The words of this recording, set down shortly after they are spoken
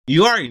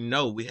You already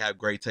know we have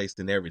great taste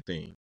in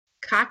everything.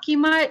 Cocky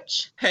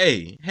much?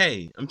 Hey,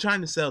 I'm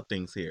trying to sell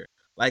things here.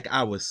 Like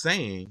I was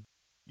saying,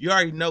 you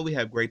already know we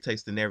have great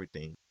taste in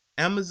everything.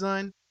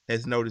 Amazon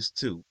has noticed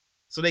too.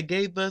 So they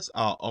gave us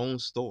our own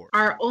store.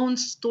 Our own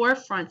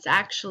storefronts,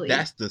 actually.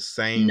 That's the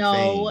same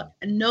No,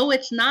 thing. no,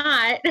 it's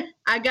not.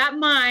 I got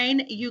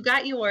mine, you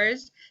got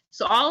yours.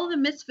 So all of the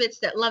misfits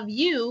that love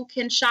you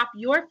can shop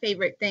your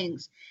favorite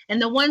things. And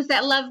the ones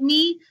that love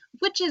me,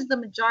 which is the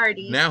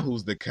majority. Now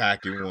who's the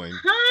cocky one?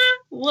 Huh?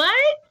 What?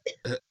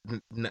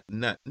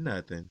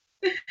 Nothing.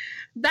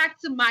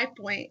 Back to my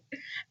point.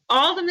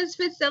 All the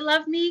misfits that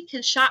love me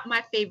can shop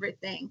my favorite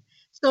thing.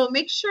 So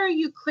make sure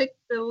you click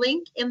the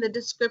link in the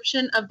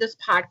description of this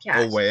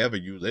podcast. Or wherever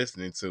you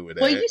listening to it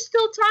at. Well, you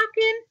still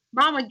talking?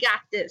 Mama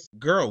got this.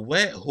 Girl,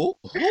 what? Who?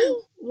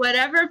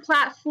 Whatever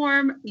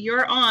platform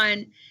you're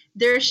on,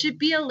 there should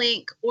be a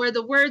link or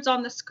the words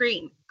on the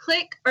screen.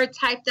 Click or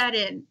type that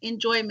in.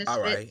 Enjoy, misfits.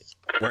 All right,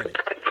 run it.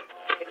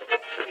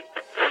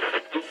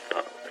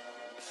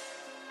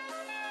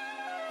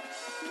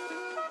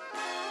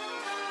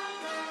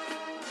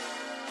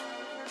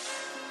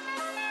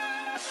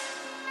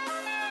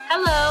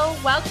 Hello,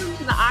 welcome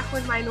to the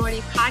Awkward Minority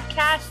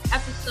Podcast,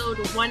 episode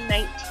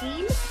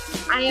 119.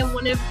 I am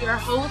one of your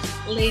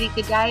hosts, Lady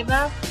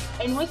Godiva,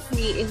 and with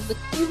me is the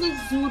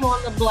coolest dude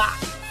on the block,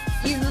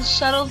 Jesus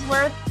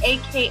Shuttlesworth,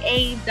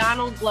 aka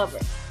Donald Glover.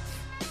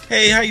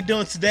 Hey, how you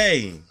doing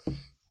today?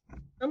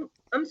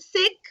 I'm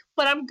sick,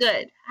 but I'm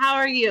good. How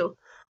are you?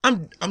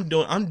 I'm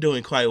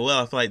doing quite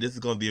well. I feel like this is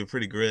gonna be a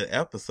pretty good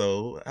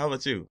episode. How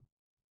about you?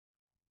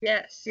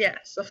 Yes,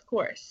 of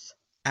course.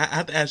 I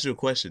have to ask you a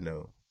question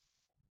though.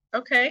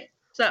 Okay,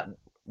 what's up?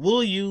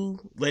 Will you,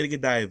 Lady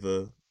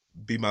Godiva,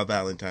 be my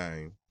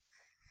Valentine?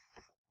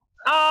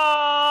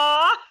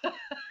 Aww.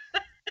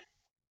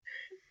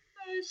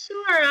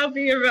 Sure, I'll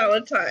be your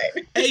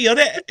Valentine. Hey, yo,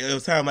 that it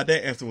was time that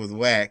answer was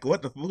whack. We're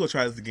gonna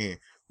try this again.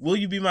 Will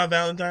you be my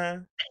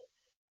Valentine?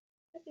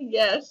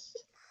 Yes.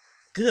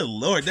 Good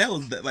Lord, that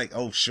was like,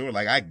 oh sure,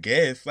 like I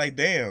guess, like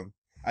damn.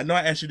 I know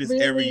I ask you this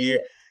Really? every year.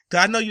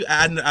 Cause I know you.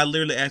 I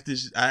literally ask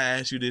this. I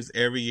ask you this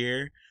every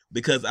year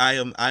because I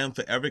am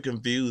forever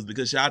confused.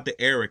 Because shout out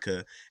to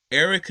Erica.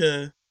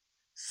 Erica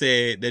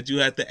said that you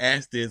have to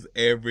ask this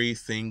every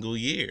single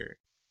year.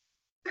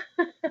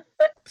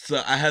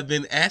 So I have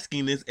been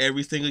asking this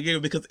every single year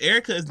because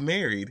Erica is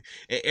married,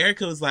 and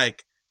Erica was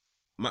like,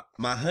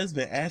 my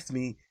husband asked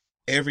me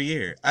every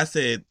year. I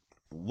said,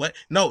 what?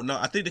 No.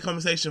 I think the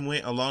conversation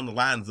went along the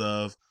lines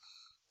of,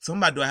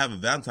 somebody, do I have a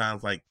Valentine? I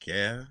was like,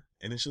 yeah.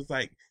 And then she was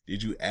like,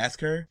 did you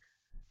ask her?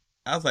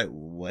 I was like,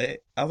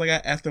 what? I was like,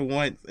 I asked her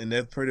once, and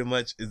that pretty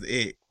much is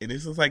it. And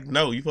it's just like,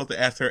 no, you're supposed to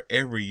ask her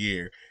every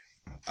year.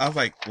 I was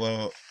like,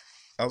 oh,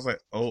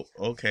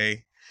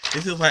 okay.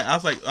 It's just like I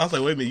was like,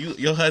 wait a minute,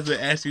 your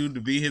husband asked you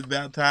to be his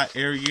Valentine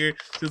every year.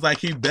 She's like,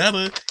 he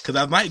better, because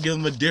I might give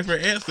him a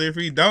different answer if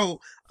he don't.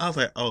 I was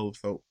like,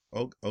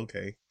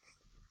 okay.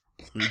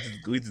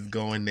 We just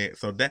going there.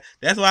 So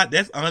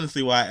that's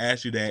honestly why I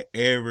asked you that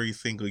every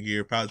single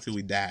year, probably till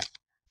we die.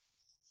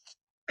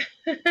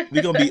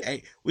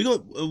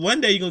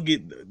 One day you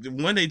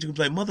can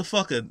play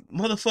motherfucker,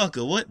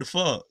 what the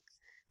fuck?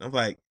 I'm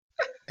like,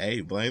 hey,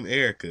 blame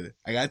Erica.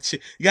 You got to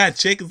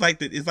check.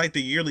 It's like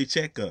the yearly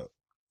checkup.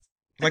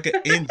 It's like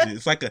an engine.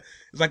 It's like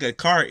a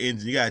car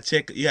engine. You gotta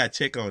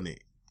check on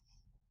it.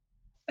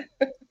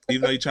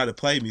 Even though you try to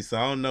play me, so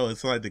I don't know.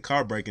 It's like the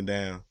car breaking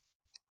down.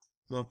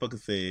 Motherfucker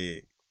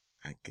said,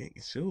 I can't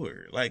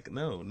sure. Like,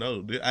 no.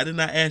 I did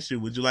not ask you,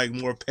 would you like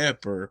more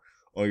pepper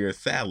or your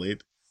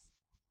salad?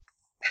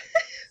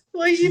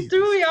 Well, you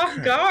threw me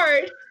off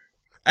guard.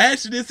 I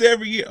ask you this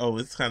every year. Oh,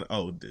 it's kind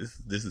of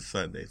this is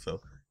Sunday,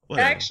 so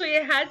whatever. Actually,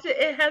 it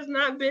has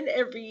not been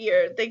every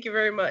year. Thank you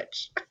very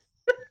much.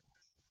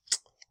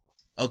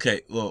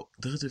 Okay, well,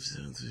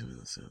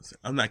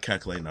 I'm not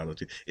calculating all of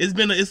you.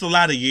 It's a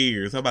lot of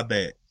years. How about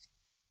that?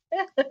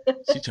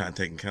 She trying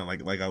to take account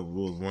like I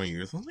was 1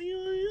 year. So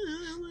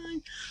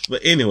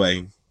but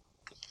anyway.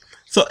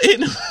 So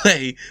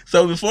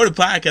before the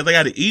podcast, I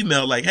got an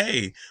email like,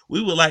 "Hey,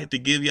 we would like to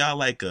give y'all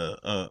like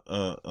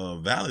a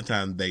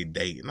Valentine's Day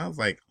date," and I was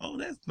like, "Oh,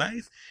 that's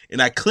nice." And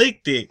I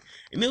clicked it,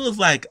 and it was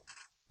like,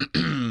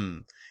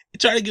 it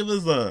tried to give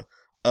us a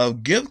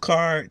gift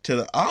card to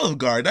the Olive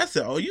Garden. I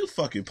said, "Oh, you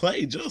fucking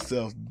played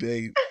yourself,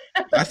 babe."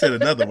 I said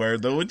another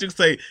word though. What you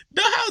say?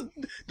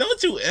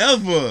 Don't you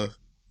ever.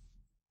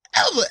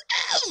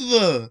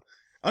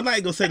 I'm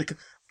not gonna say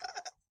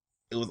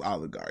it was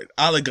Olive Garden.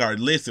 Olive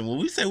Garden, listen, when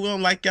we say we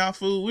don't like y'all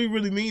food, we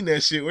really mean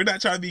that shit. We're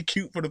not trying to be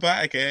cute for the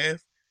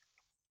podcast.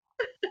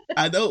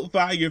 I don't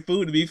find your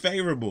food to be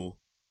favorable.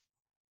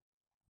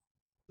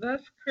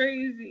 That's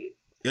crazy.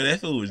 Yo, that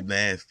food was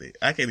nasty.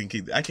 I gotta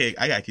keep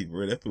it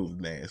real. That food was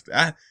nasty.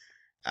 I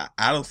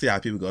don't see how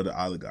people go to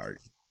Olive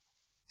Garden.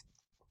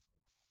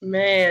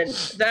 Man,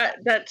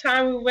 that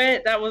time we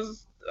went, I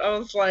was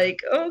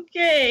like,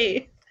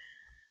 okay.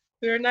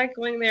 We're not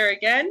going there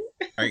again.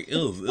 It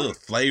was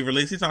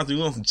flavorless. He talked to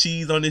me, want some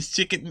cheese on this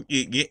chicken.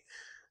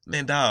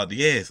 Man, dog,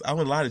 yes, I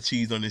want a lot of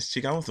cheese on this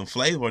chicken. I want some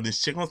flavor on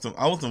this chicken.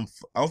 I want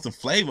some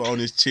flavor on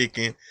this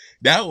chicken.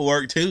 That would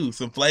work too.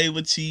 Some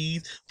flavor,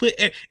 cheese. Put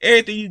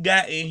everything you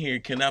got in here.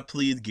 Can I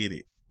please get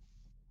it?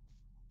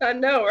 I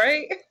know,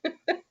 right?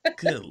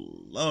 Good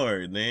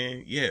Lord,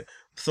 man. Yeah.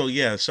 So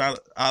yeah,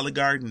 Olive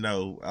Garden.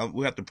 No,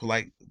 we have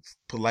to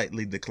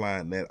politely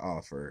decline that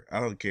offer. I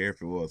don't care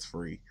if it was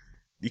free.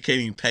 You can't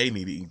even pay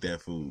me to eat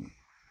that food.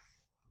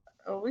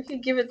 Oh, we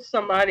could give it to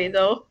somebody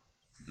though.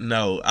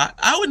 No,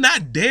 I would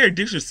not dare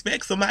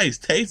disrespect somebody's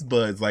taste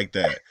buds like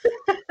that.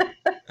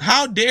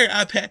 How dare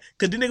I pass?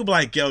 Cause then they gonna be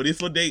like, yo,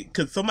 this what they,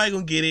 cause somebody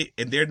gonna get it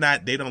and they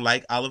don't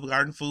like Olive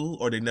Garden food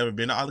or they never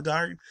been to Olive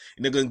Garden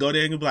and they're gonna go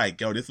there and be like,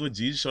 yo, this is what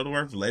Jesus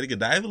Shuttleworth Lady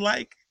Godiva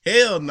like?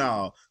 Hell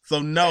no. So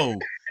no,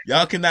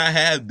 y'all cannot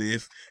have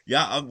this. No.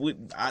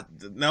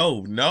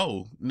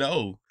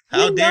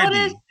 How You dare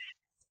notice thee?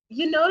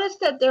 you notice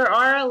that there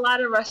are a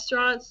lot of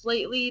restaurants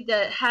lately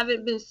that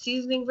haven't been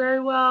seasoning very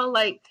well.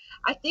 Like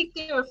I think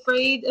they're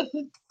afraid of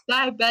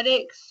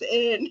diabetics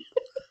and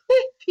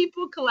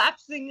people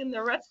collapsing in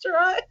the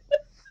restaurant.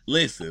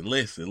 Listen.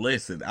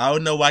 I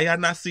don't know why y'all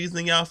not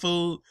seasoning y'all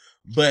food,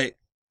 but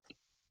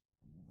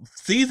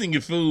season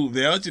your food.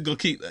 They don't just go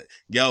keep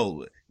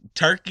yo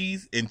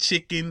turkeys and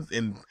chickens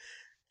and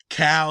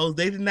cows.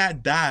 They did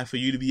not die for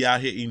you to be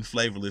out here eating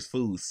flavorless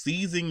food.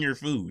 Season your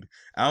food.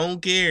 I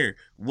don't care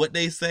what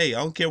they say. I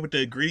don't care what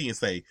the ingredients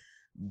say.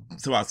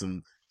 It's about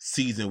some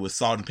season with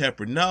salt and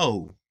pepper.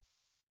 No,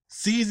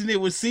 season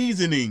it with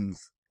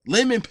seasonings.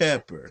 Lemon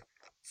pepper.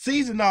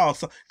 Season all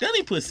salt. Don't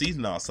even put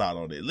season all salt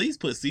on it. At least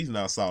put season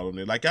all salt on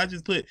it. Like I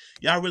just put,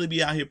 y'all really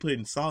be out here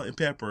putting salt and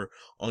pepper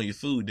on your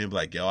food. Then be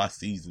like, yo, I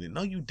seasoned it.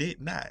 No, you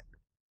did not.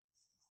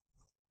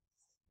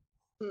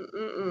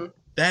 Mm-mm-mm.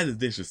 That is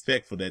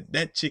disrespectful.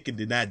 That chicken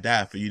did not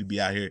die for you to be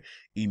out here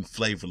eating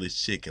flavorless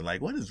chicken.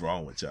 Like, what is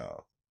wrong with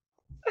y'all?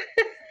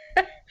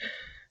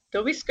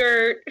 Don't be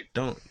scared.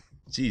 Don't,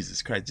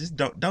 Jesus Christ, just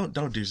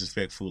don't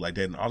disrespect food like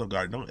that. And Olive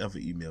Garden, don't ever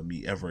email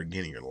me ever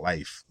again in your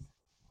life.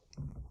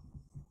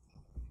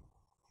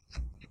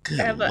 Good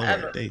Ever.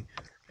 Lord,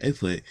 they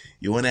put,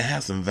 you want to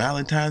have some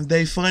Valentine's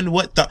Day fun?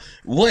 What?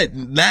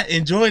 Not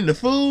enjoying the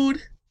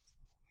food?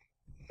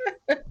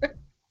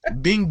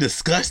 Being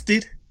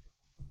disgusted?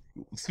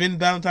 Spend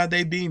Valentine's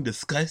Day being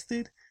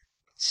disgusted?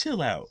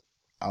 Chill out,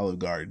 Olive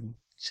Garden.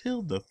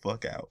 Chill the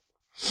fuck out.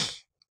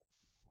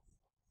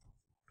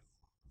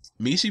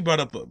 She brought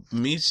up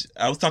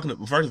I was talking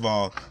to, first of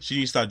all, she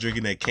need to start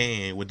drinking that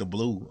can with the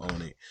blue on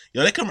it.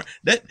 Yo,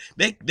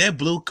 that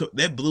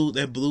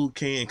blue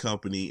can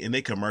company and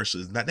their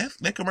commercials not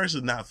that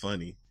commercial is not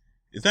funny.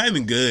 It's not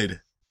even good.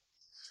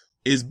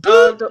 It's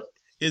boop. The,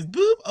 Is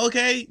boop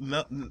okay?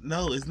 No,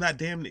 it's not.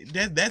 Damn,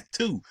 that's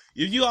two.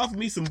 If you offer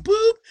me some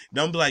boop,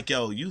 don't be like,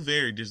 yo, you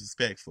very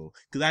disrespectful.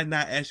 Cause I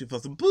not asked you for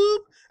some boop.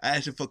 I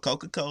asked you for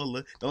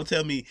Coca-Cola. Don't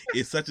tell me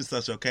it's such and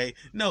such okay.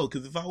 No,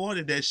 cause if I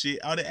wanted that shit,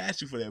 I would have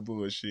asked you for that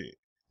bullshit.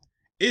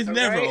 It's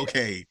never right?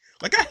 okay.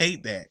 Like I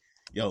hate that.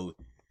 Yo,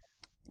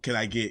 can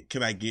I get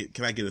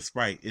a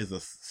Sprite? Is a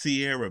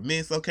Sierra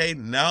Mist okay?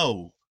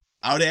 No,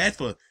 I would have asked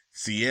for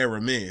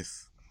Sierra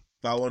Mist.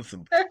 If I wanted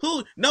some,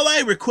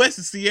 nobody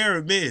requested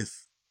Sierra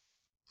Mist.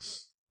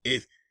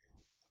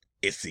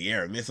 It's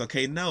Sierra Mist,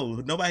 okay? No,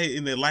 nobody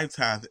in their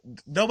lifetime,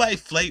 nobody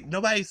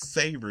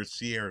savors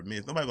Sierra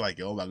Mist. Nobody be like,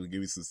 yo, I'm about to give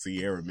you some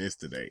Sierra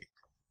Mist today.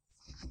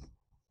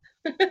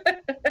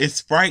 It's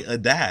Sprite or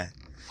die.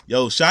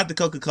 Yo, shout out to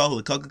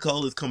Coca-Cola.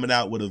 Coca-Cola is coming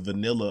out with a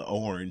vanilla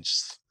orange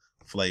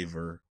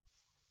flavor.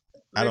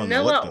 I don't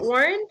know what Vanilla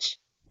orange?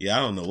 Yeah,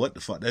 I don't know what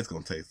the fuck that's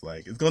gonna taste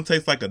like. It's gonna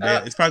taste like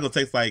it's probably gonna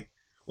taste like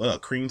a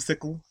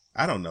creamsicle.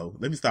 I don't know.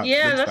 Let me stop.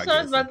 Yeah, that's stop what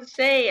I was guessing. about to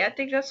say. I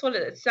think that's what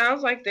it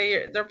sounds like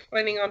they're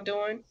planning on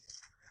doing.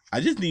 I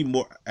just need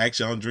more.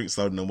 Actually, I don't drink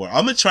soda no more.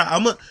 I'm gonna try.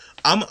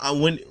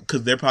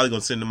 Because they're probably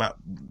gonna send them out.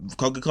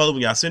 Coca-Cola,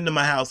 when y'all send them to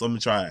my house, I'm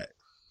gonna try it.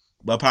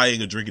 But I probably ain't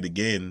gonna drink it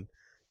again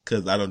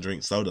because I don't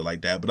drink soda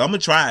like that. But I'm gonna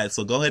try it.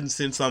 So go ahead and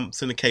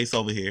send a case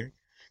over here.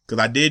 Because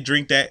I did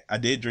drink that.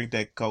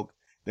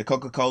 The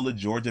Coca-Cola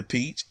Georgia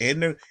Peach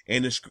and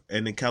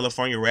the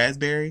California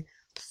Raspberry.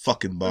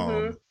 Fucking bomb.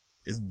 Mm-hmm.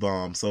 It's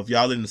bomb. So if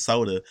y'all in the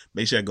soda,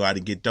 make sure to go out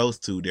and get those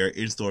two. They're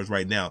in stores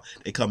right now.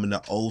 They come in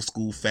the old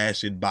school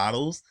fashioned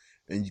bottles.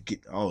 And you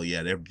get, oh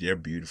yeah, they're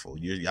beautiful.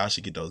 Y'all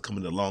should get those. Come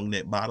in the long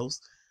neck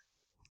bottles,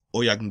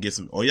 or y'all can get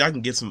some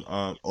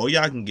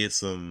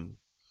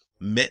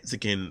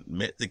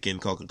Mexican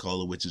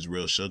Coca-Cola, which is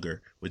real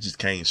sugar, which is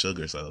cane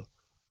sugar. So,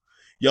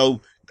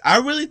 yo, I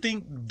really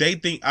think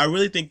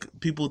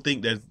people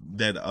think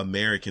that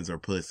Americans are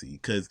pussy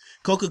because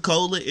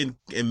Coca-Cola in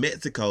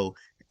Mexico.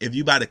 If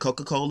you buy the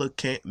Coca-Cola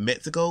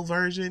Mexico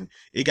version,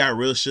 it got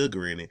real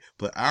sugar in it.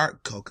 But our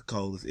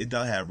Coca-Colas, it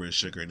don't have real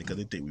sugar in it because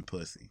they think we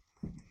pussy.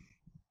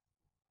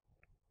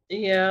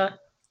 Yeah.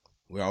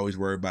 We're always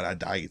worried about our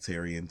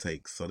dietary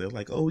intakes. So they're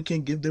like, oh, we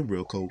can't give them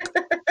real Coke.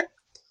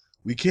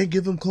 We can't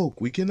give them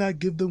Coke. We cannot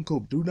give them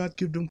Coke. Do not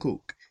give them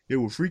Coke. They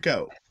will freak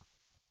out.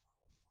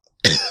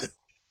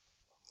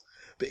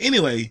 But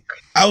anyway,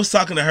 I was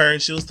talking to her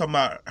and she was talking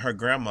about her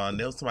grandma and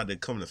they was talking about they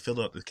coming to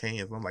fill up the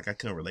cans. I'm like, I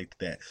couldn't relate to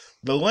that.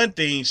 But one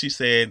thing she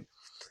said,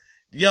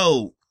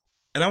 yo,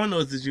 and I want to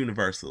know if this is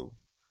universal.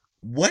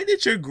 What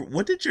was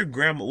your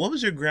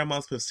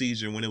grandma's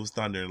procedure when it was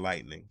thunder and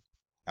lightning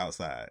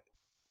outside?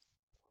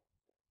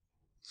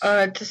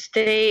 To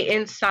stay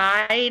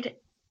inside.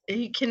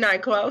 You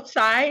cannot go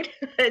outside.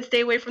 Stay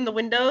away from the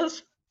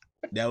windows.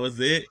 That was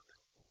it.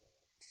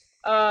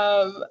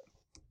 Um,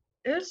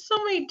 there's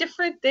so many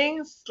different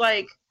things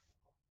like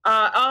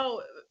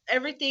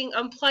everything,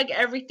 unplug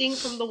everything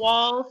from the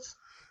walls.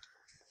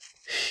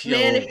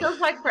 Man, it feels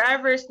like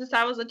forever since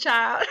I was a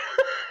child.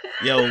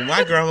 Yo,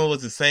 my grandma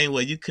was the same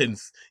way. You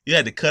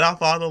had to cut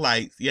off all the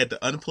lights. You had to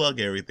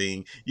unplug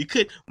everything.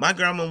 My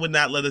grandma would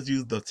not let us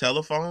use the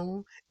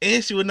telephone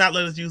and she would not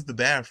let us use the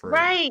bathroom.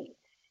 Right.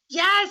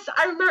 Yes,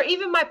 I remember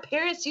even my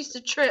parents used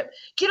to trip.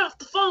 Get off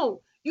the phone.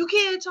 You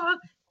can't talk.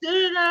 Da,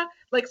 da, da.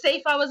 Like, say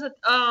if I was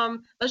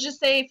let's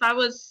just say if I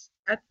was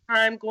at the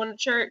time going to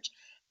church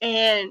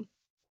and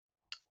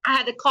I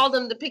had to call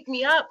them to pick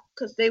me up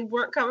because they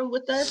weren't coming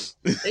with us.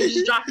 They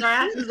just dropped their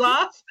asses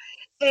off.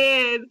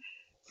 And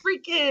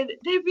freaking,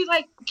 they'd be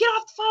like, get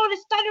off the phone,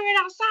 it's thundering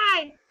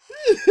outside.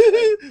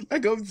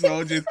 Like I'm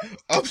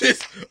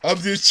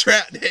just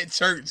trapped at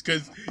church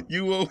because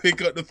you won't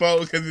pick up the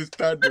phone because it's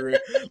thundering.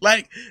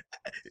 Like,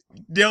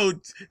 yo,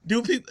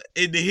 do people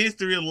in the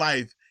history of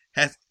life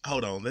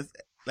hold on, let's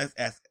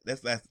ask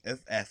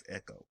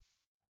Echo.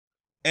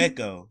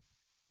 Echo,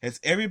 has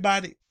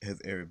everybody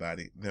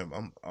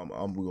no,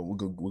 we're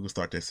gonna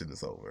start that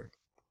sentence over.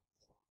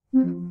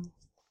 Hmm.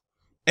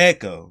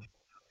 Echo,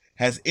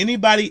 has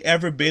anybody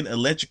ever been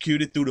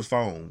electrocuted through the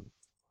phone?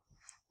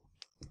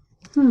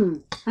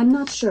 I'm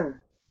not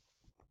sure.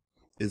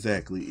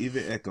 Exactly.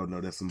 Even Echo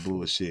know that's some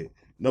bullshit.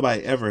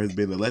 Nobody ever has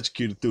been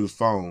electrocuted through the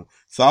phone.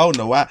 So I don't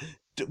know why.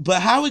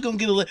 But how are we gonna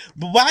get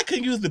but why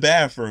couldn't you use the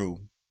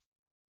bathroom?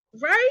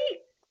 Right?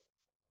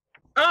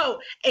 Oh,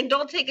 and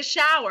don't take a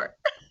shower.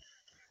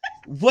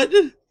 What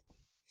did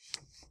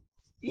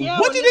Yeah,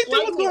 what did it's they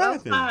think was gonna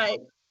happen? outside.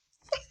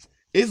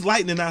 It's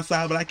lightning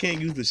outside, but I can't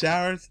use the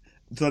showers.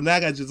 So now I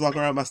gotta just walk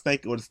around with a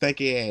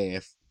stanky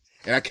ass.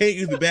 And I can't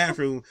use the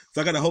bathroom,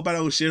 so I gotta hope I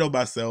don't shit on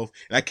myself.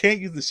 And I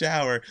can't use the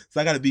shower, so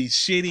I gotta be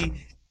shitty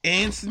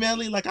and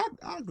smelly. Like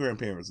our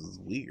grandparents was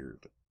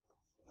weird.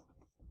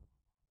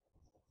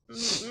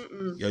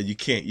 Mm-mm. Yo, you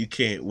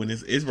can't. When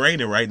it's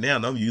raining right now,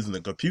 and I'm using a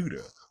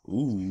computer.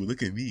 Ooh,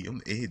 look at me,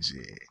 I'm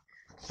edgy.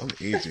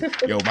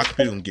 Yo, my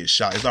computer gonna get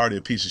shocked. It's already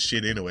a piece of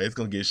shit anyway. It's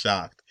gonna get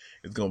shocked.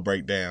 It's gonna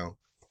break down.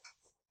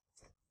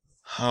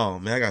 Oh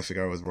man, I gotta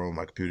figure out what's wrong with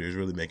my computer. It's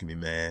really making me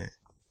mad.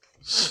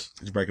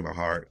 It's breaking my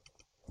heart.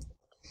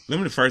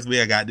 Remember the first week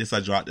I got this, I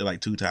dropped it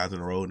like 2 times in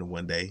a row in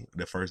one day,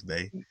 the first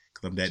day,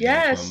 because I'm that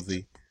damn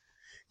clumsy.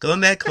 Because I'm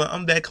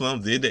that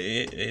clumsy.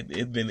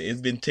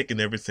 It's been ticking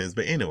ever since.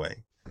 But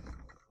anyway,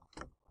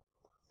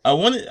 tell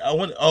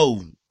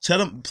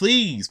them,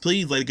 please,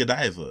 Lady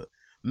Godiva,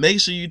 make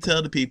sure you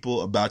tell the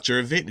people about your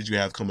event that you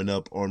have coming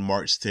up on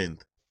March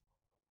 10th.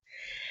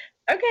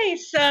 Okay,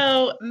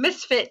 so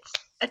Misfits,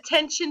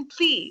 attention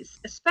please,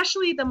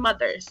 especially the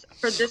mothers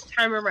for this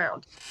time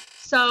around.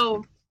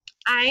 So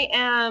I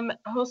am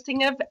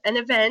hosting an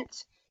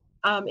event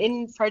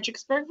in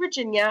Fredericksburg,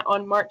 Virginia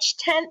on March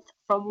 10th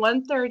from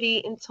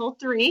 1:30 until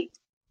 3.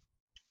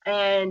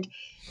 And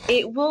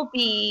it will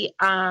be,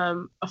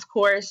 of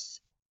course,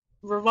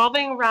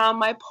 revolving around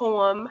my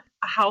poem,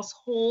 A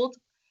Household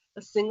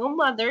of Single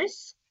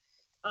Mothers,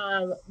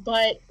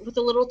 but with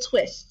a little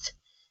twist.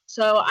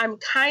 So I'm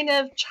kind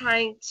of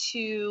trying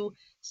to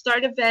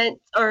start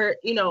events or,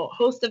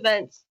 host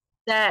events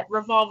that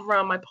revolve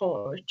around my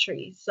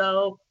poetry.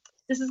 So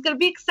this is going to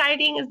be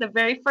exciting. It's the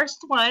very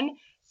first one.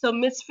 So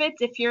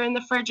Misfits, if you're in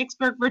the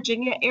Fredericksburg,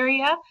 Virginia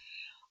area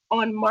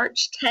on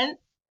March 10th,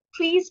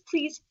 please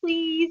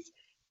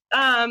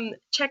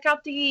check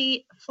out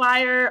the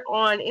flyer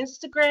on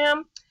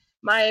Instagram.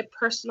 My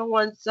personal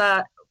one's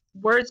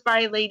Words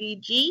by Lady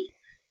G.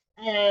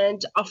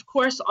 And of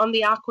course, on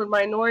the Awkward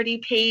Minority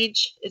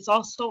page, it's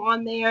also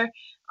on there.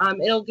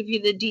 It'll give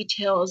you the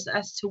details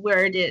as to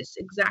where it is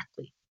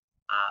exactly.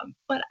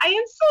 But I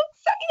am so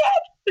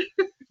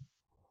excited.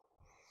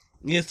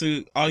 Yes,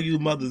 so all you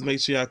mothers,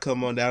 make sure y'all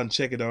come on down and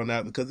check it on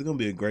out because it's going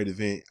to be a great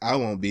event. I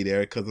won't be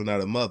there because I'm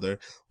not a mother,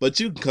 but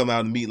you can come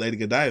out and meet Lady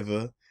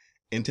Godiva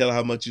and tell her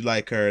how much you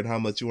like her and how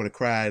much you want to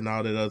cry and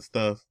all that other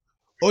stuff.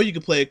 Or you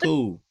can play it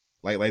cool,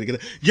 like Lady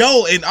Godiva.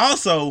 Yo, and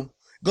also,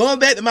 going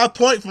back to my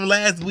point from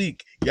last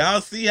week,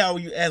 y'all see how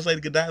when you ask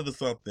Lady Godiva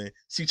something,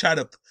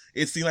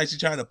 it seemed like she's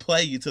trying to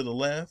play you to the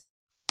left.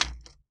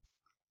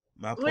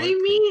 What do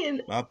you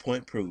mean? My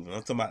point proven.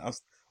 I'm talking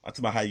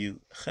about how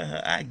you,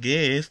 I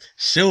guess,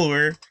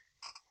 sure.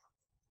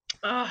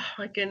 Oh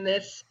my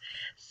goodness.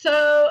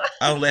 So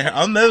I'm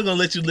never gonna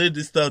let you live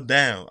this stuff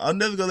down.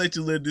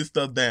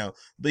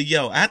 But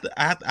yo,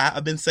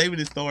 I've been saving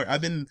this story.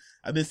 I've been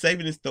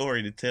saving this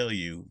story to tell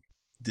you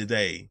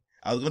today.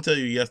 I was gonna tell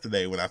you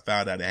yesterday when I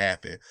found out it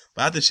happened,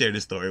 but I have to share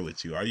this story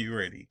with you. Are you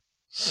ready?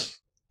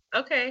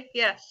 Okay,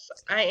 yes,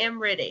 I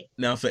am ready.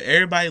 Now, for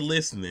everybody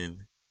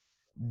listening,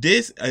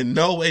 this in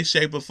no way,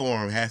 shape, or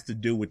form has to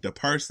do with the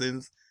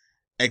person's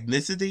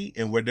ethnicity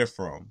and where they're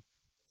from.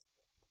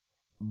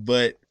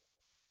 But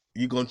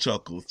you're gonna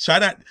chuckle. Try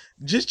not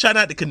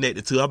to connect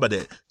the two. How about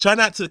that? Try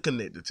not to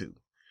connect the two.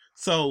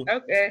 So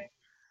Okay.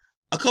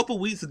 a couple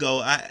weeks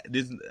ago,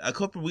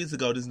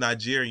 this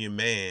Nigerian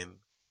man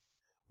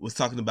was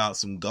talking about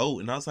some goat,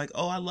 and I was like,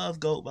 "Oh, I love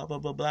goat." Blah blah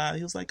blah blah.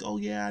 He was like, "Oh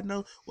yeah, I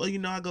know. Well,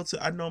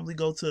 I normally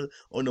go to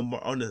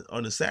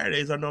on the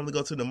Saturdays. I normally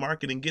go to the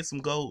market and get some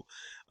goat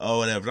or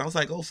whatever." And I was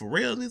like, "Oh, for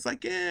real?" And he's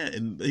like, "Yeah."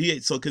 And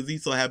because he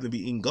so happened to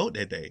be eating goat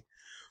that day,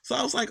 so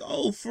I was like,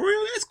 "Oh, for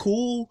real? That's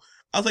cool."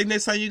 I was like,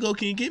 "Next time you go,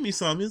 can you get me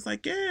some?" He was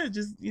like, "Yeah,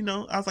 just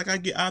I was like,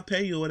 I'll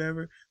pay you or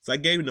whatever." So I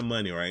gave him the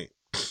money. Right?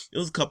 It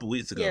was a couple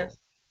weeks ago. Yes.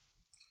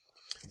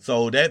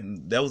 So that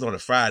was on a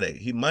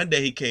Friday.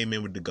 Monday he came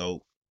in with the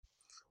goat.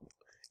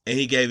 And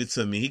he gave it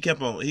to me. He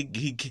kept on.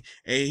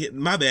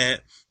 My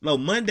bad. No,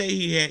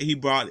 Monday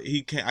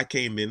I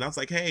came in. I was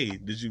like, "Hey,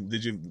 did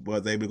you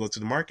was able to go to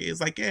the market?"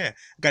 It's like, "Yeah,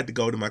 I got to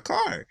go to my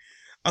car."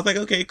 I was like,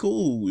 "Okay,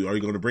 cool. Are you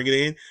going to bring it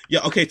in?" Yeah.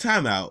 Okay.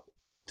 Time out,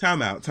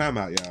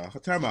 y'all.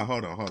 Time out.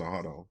 Hold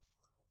on.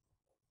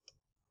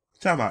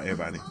 Time out,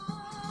 everybody.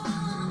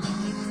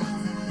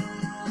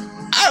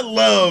 I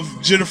love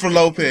Jennifer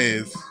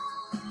Lopez.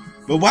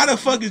 But why the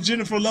fuck is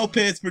Jennifer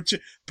Lopez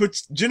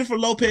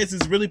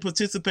is really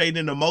participating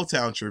in a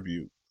Motown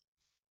tribute?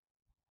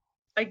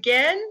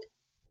 Again?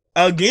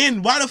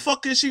 Why the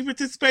fuck is she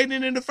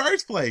participating in the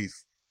first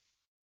place?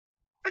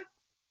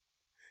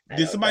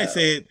 Did somebody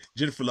say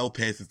Jennifer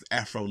Lopez is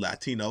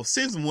Afro-Latino?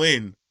 Since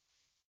when?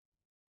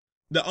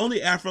 The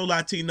only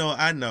Afro-Latino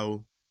I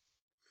know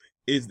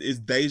is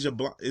Deja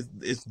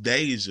is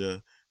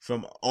Deja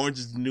from Orange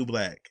is the New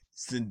Black.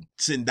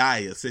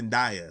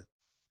 Zendaya.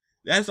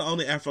 That's the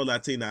only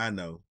Afro-Latina I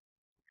know.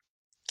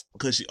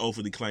 Because she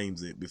openly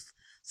claims it.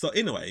 So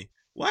anyway,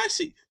 why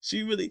is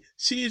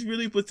she is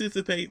really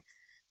participating.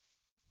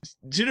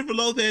 Jennifer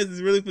Lopez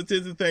is really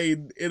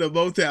participating in a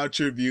Motown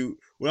tribute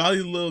with all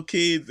these little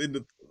kids in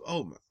the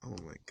oh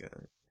my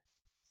god.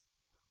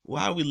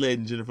 Why are we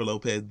letting Jennifer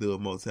Lopez do a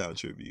Motown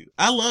tribute?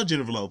 I love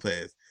Jennifer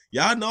Lopez.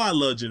 Y'all know I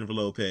love Jennifer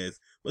Lopez.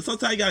 But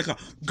sometimes you gotta call,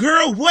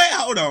 girl, wait,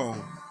 hold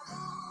on.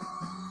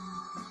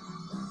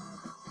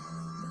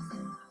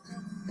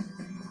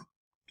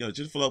 Yo,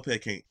 Jennifer Lopez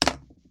can't.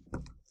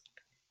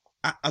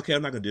 Okay,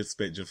 I'm not gonna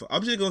disrespect Jennifer.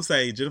 I'm just gonna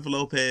say, Jennifer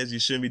Lopez, you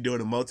shouldn't be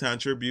doing a Motown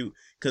tribute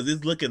because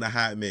it's looking a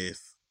hot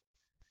mess.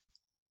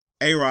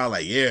 A-Rod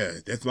like, yeah,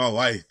 that's my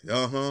wife.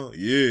 Yeah.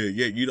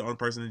 You the only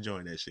person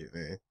enjoying that shit,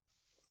 man.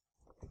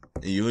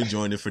 And you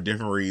enjoying it for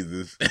different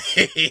reasons.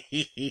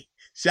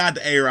 Shout out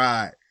to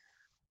A-Rod.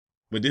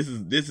 But this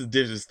is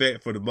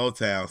disrespect for the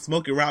Motown.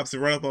 Smokey Robinson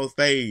run up on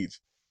stage.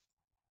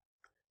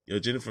 Yo,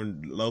 Jennifer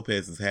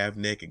Lopez is half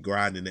naked,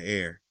 grinding in the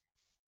air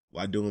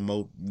while doing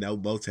no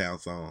Motown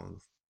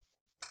songs.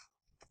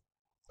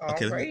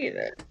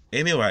 Okay.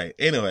 Anyway,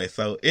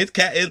 so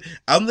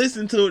I'm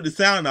listening to it, the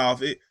sound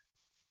off it.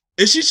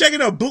 Is she shaking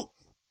her boot?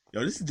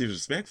 Yo, this is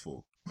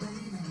disrespectful.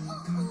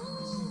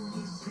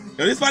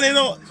 Yo, this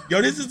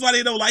is why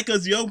they don't like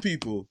us young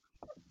people.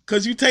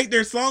 Cause you take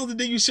their songs and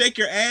then you shake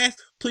your ass.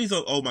 Please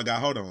don't. Oh my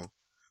god, hold on.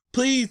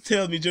 Please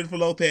tell me Jennifer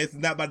Lopez is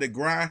not about to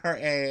grind her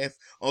ass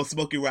on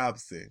Smokey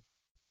Robinson.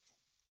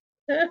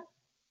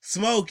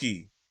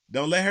 Smokey,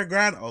 don't let her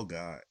grind. Oh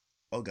god,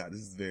 this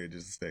is very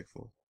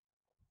disrespectful.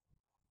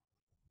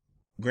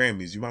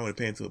 Grammys, you might want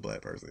to pay to a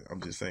black person. I'm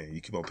just saying,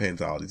 you keep on paying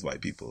to all these white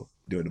people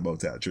during the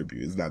Motown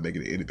tribute. It's not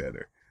making it any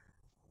better.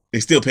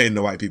 They're still paying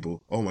the white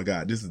people. Oh my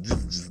god, this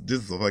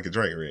is a fucking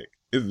train wreck.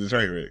 This is a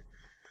train wreck.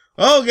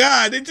 Oh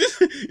god, is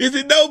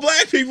it no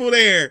black people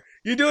there?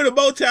 You're doing a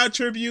Motown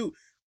tribute.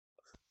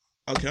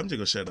 Okay, I'm just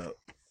gonna shut up.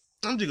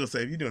 I'm just gonna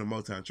say, if you're doing a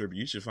Motown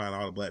tribute, you should find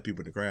all the black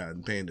people in the crowd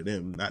and paying to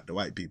them, not the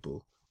white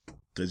people.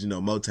 Because,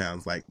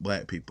 Motown's like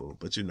black people.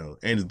 But, and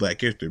it's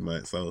Black History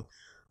Month, so,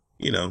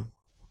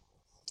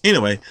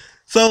 Anyway,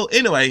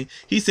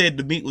 he said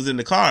the meat was in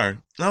the car.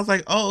 And I was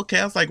like, oh, okay.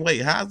 I was like,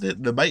 wait, how's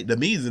it the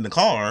meat's in the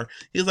car?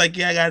 He was like,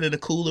 yeah, I got it in the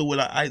cooler with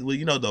ice.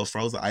 Well, those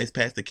frozen ice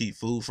packs to keep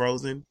food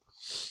frozen.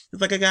 He's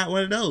like, I got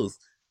one of those.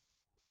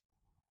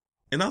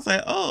 And I was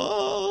like,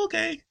 oh,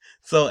 okay.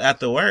 So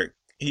after work,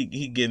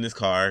 he get in his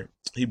car.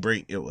 He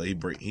brought me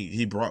the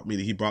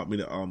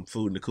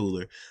food in the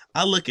cooler.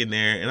 I look in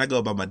there and I go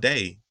about my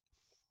day.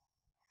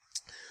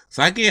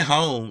 So I get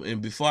home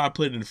and before I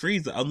put it in the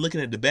freezer, I'm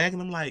looking at the bag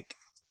and I'm like,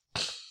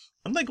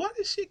 why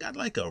this shit got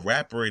like a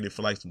wrapper in it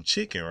for like some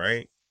chicken,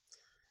 right?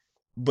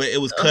 But it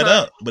was cut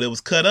up.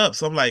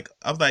 So I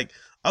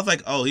was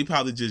like, oh, he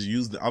probably just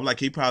used it. I'm like,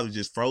 he probably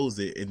just froze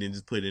it and then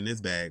just put it in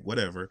his bag,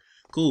 whatever.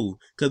 Cool.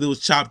 Cause it was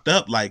chopped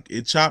up.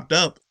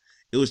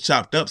 It was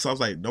chopped up. So I was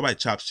like, nobody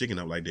chops chicken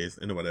up like this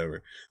and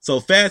whatever. So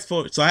fast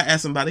forward. So I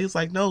asked somebody, he was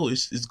like, no,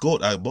 it's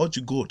goat. I bought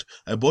you goat.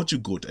 I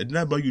did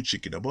not buy you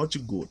chicken. I bought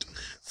you goat.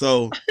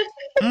 So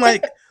I'm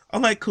like,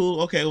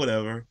 cool. Okay,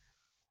 whatever.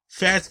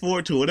 Fast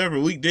forward to whatever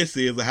week this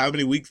is, or how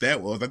many weeks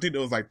that was. I think it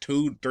was like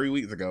 2-3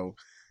 weeks ago.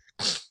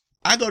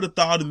 I go to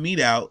thaw the meat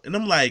out, and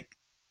I'm like,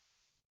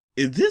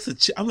 is this a?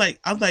 I'm like,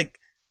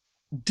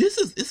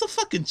 it's a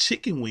fucking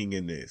chicken wing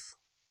in this.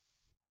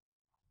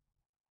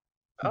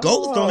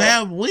 Goats don't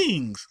have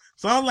wings.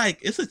 So I'm like,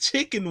 it's a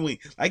chicken wing.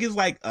 Like it's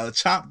like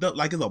chopped up,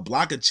 like it's a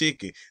block of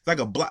chicken. It's like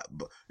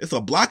it's a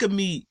block of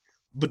meat,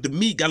 but the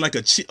meat got like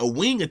a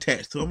wing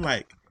attached to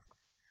it.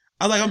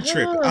 I was like, I'm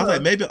tripping. I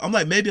was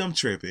like, maybe I'm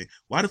tripping.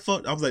 Why the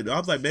fuck? I was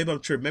like, maybe I'm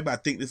tripping. Maybe I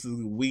think this is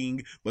a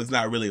wing, but it's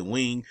not really a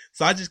wing.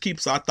 So I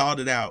thought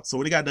it out. So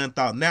when it got done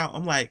thawing out,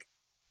 I'm like,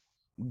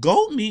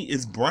 goat meat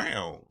is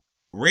brown,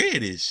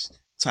 reddish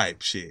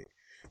type shit.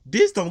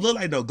 This don't look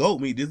like no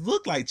goat meat. This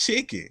look like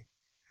chicken.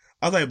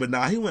 I was like, but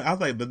nah, he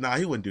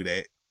wouldn't do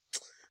that.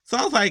 So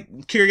I was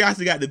like,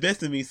 curiosity got the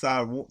best of me. So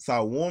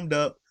I warmed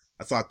up.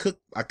 So I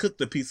cooked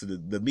the piece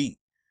of the meat.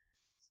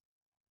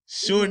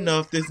 Sure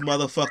enough, this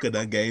motherfucker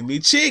done gave me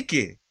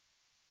chicken.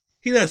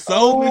 He done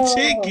sold me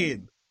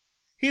chicken.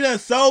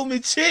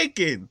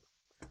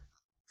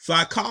 So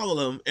I call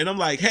him and I'm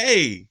like,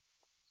 hey,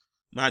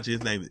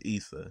 his name is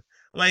Issa.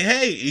 I'm like,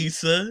 hey,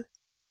 Issa.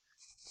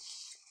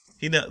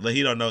 But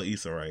he don't know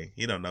Issa Rae.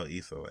 He don't know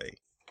Issa Rae.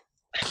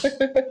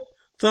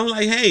 So I'm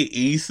like, hey,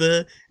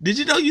 Issa, did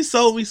you know you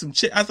sold me some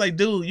chicken? I was like,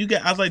 dude, you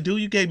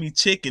gave me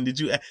chicken. Did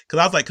you?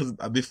 Because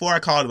before I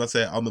called him, I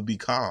said, I'm going to be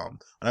calm.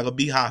 I'm not going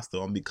to be hostile.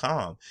 I'm going to be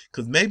calm.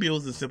 Because maybe it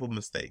was a simple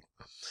mistake.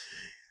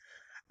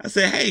 I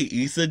said, hey,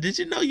 Issa, did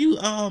you know you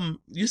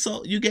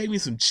gave me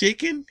some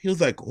chicken? He was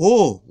like,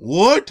 oh,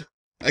 what?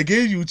 I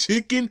gave you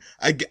chicken?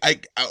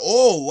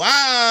 Oh,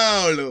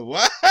 wow.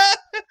 What?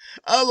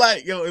 I'm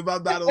like, yo, if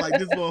I'm not like,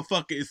 this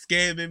motherfucker is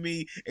scamming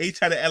me, and he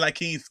trying to act like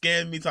he ain't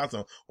scamming me,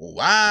 talking,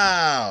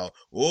 wow.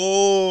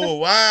 Oh,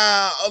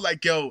 wow. I'm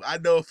like, yo, I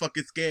know a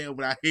fucking scam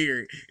when I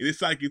hear it. And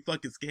it's like you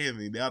fucking scamming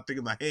me. Now I'm thinking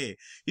in my head.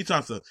 He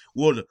talking,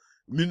 well,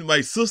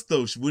 my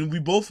sister, when we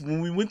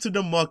went to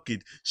the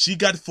market, she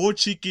got 4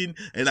 chicken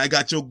and I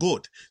got your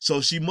goat.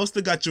 So she must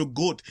have got your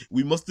goat.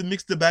 We must have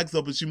mixed the bags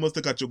up and she must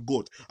have got your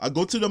goat. I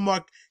go to the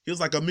market. He was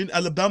like, I'm in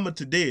Alabama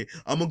today.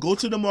 I'm going to go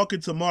to the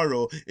market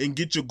tomorrow and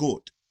get your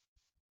goat.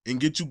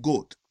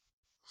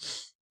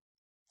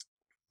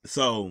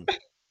 So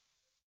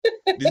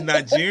this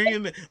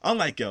Nigerian man, I'm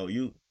like, yo,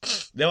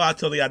 that's why I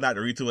told you not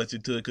to read too much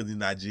into it because he's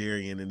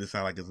Nigerian and it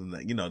sounds like it's, they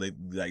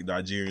like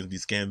Nigerians be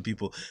scamming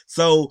people.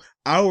 So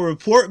I will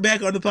report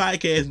back on the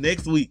podcast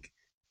next week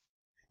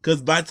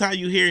because by the time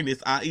you hearing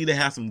this, I'll either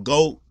have some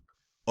goat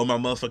or my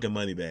motherfucking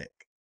money back.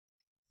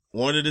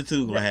 One of the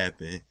two gonna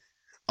happen.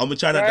 I'm gonna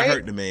try not to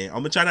hurt the man. I'm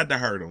gonna try not to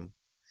hurt him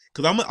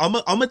because I'm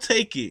gonna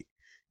take it.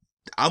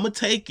 I'm gonna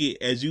take it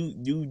as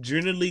you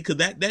generally, because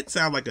that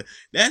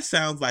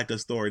sounds like a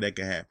story that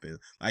could happen.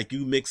 Like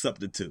you mix up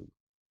the two.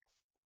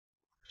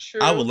 True.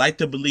 I would like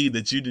to believe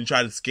that you didn't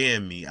try to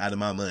scam me out of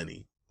my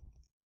money.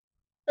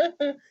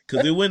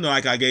 Because it wasn't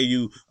like I gave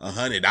you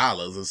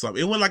 $100 or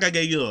something. It wasn't like I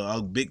gave you a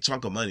big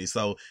chunk of money.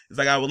 So it's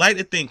like I would like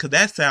to think,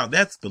 because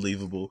that's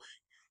believable.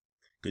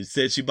 Because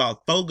you said she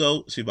bought 4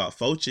 goats, she bought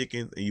 4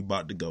 chickens, and you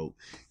bought the goat,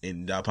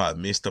 and I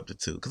probably mixed up the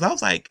two. Because I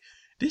was like,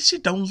 this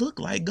shit don't look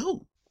like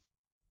goat.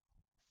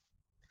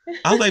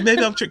 I was like,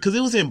 maybe I'm tricked because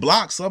it was in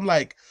blocks. So I'm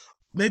like,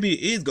 maybe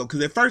it is goat.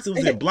 Because at first it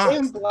was in blocks.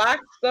 In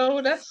blocks,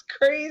 though, that's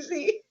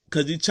crazy.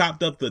 Because you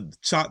chopped up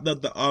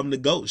the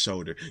goat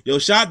shoulder. Yo,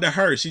 shout out to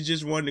her. She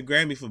just won the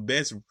Grammy for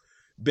best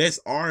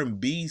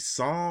R&B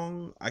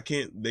song. I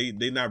can't. They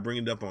not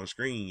bringing it up on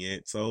screen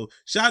yet. So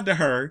shout out to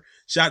her.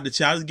 Shout out to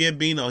Childish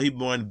Gambino. He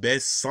won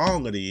best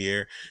song of the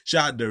year.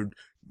 Shout out to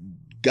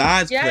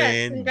God's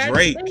Plan,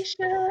 Drake.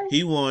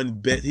 He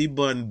won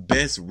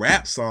best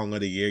rap song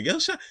of the year.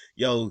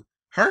 Yo.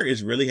 Her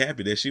is really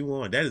happy that she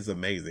won. That is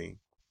amazing.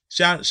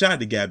 Shout out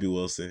to Gabby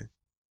Wilson.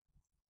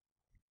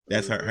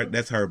 That's her.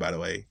 That's her, by the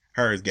way.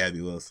 Her is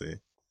Gabby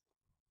Wilson.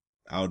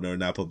 I don't know,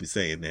 not supposed to be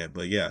saying that,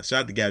 but yeah,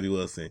 shout out to Gabby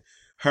Wilson.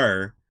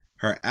 Her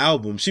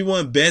album. She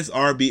won best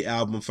R&B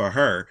album for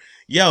her.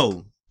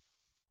 Yo,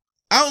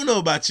 I don't know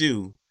about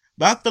you,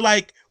 but I feel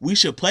like we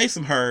should play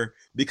some her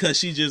because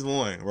she just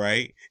won,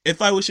 right? If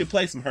we should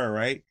play some her,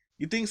 right?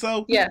 You think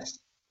so? Yes.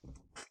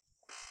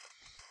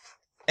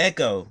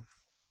 Echo.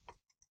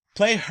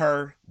 Play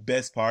her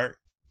best part.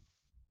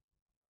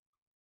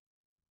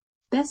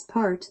 Best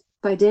Part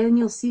by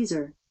Daniel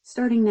Caesar,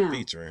 starting now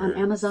Featuring on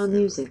Amazon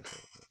Music.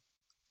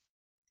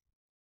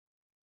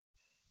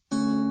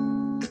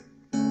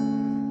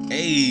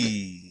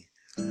 Hey,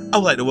 I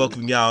would like to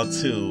welcome y'all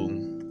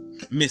to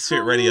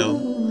Misfit Radio.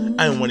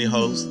 I am one of your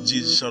hosts,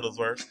 Jesus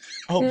Shuttlesworth.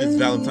 I hope this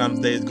Valentine's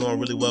Day is going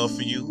really well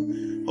for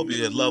you. Hope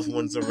your loved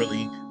ones are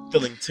really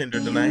feeling tender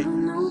tonight.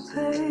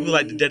 We would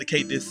like to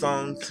dedicate this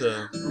song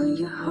to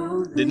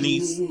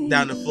Denise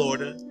down in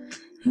Florida.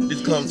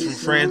 This comes from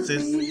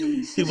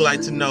Francis. He would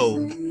like to know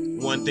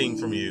one thing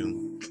from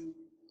you.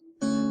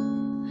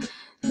 And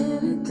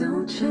it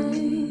don't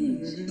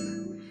change.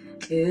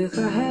 If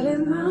I had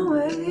it my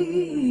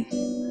way,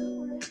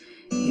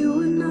 you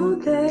would know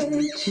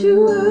that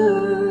you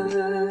are.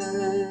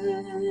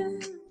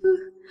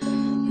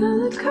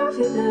 You're the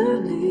coffee that I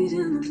need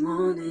in the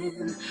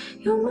morning.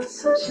 You're my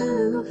sunshine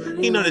in the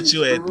rain. He know that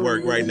you at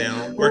work right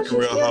now, working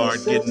real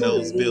hard, getting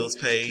those bills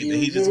paid,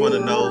 and he just want to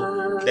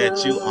know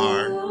that you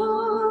are.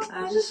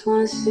 I just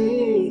wanna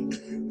see,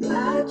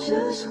 I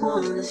just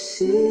wanna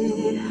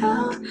see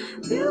how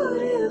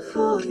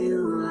beautiful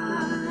you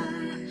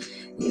are.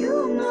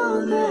 You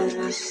know that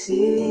I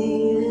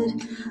see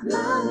it,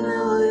 I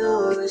know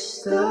you're a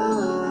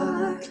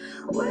star.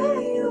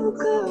 Where you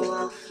go,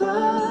 I'll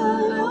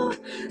follow,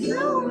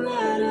 no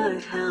matter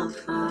how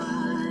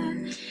far.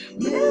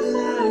 If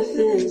life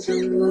is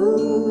a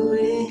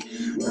movie,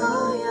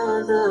 oh,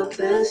 you're the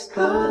best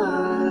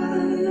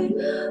part.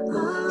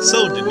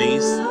 So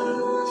Denise,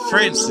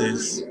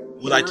 Francis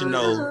would like to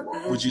know,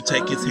 would you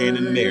take his hand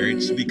in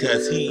marriage,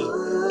 because he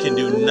can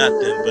do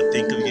nothing but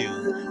think of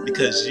you,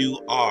 because you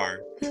are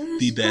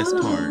the best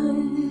part.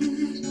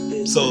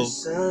 So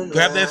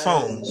grab that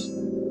phone,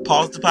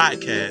 pause the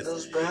podcast,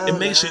 and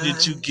make sure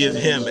that you give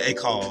him a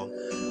call.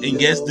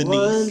 And yes,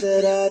 Denise,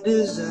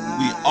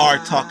 we are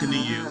talking to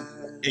you.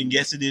 And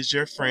yes, it is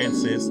your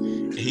Francis.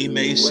 And he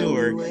made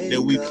sure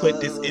that we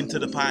put this into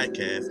the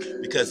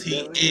podcast because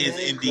he is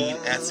indeed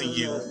asking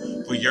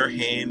you for your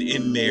hand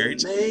in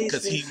marriage,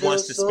 because he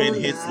wants to spend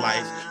his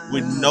life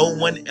with no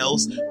one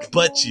else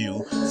but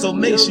you. So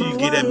make sure you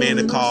give that man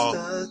a call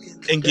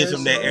and give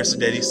him that answer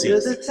that he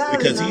seeks,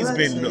 because he's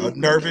been a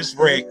nervous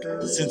wreck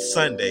since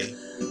Sunday,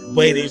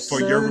 waiting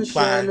for your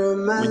reply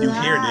when you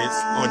hear this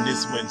on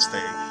this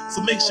Wednesday.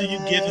 So make sure you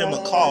give him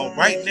a call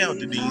right now,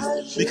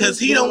 Denise, because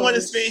he don't want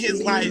to spend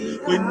his life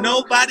with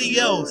nobody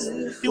else.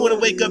 He want to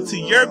wake up to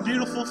your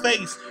beautiful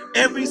face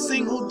every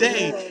single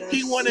day.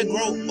 He want to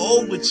grow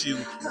old with you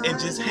and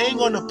just hang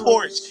on the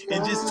porch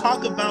and just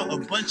talk about a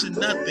bunch of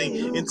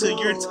nothing until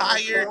you're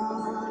tired,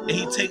 and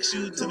he takes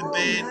you to the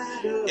bed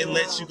and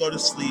lets you go to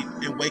sleep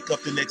and wake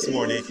up the next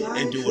morning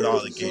and do it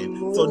all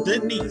again. So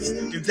Denise,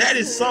 if that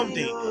is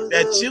something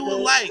that you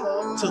would like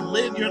to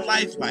live your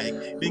life like,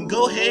 then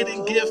go ahead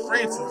and give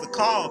Francis a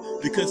call,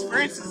 because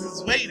Francis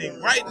is waiting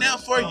right now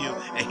for you,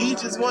 and he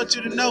just wants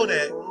you to know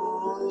that.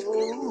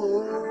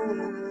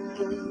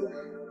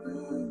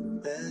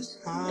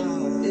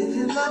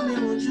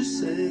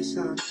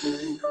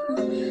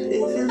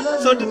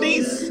 So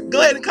Denise,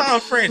 go ahead and call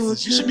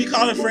Francis. You should be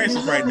calling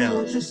Francis right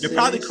now. They're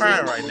probably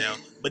crying right now.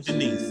 But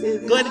Denise,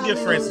 go ahead and give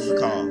Francis a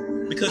call,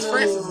 because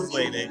Francis is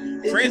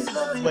waiting. Francis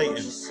is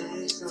waiting.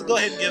 So go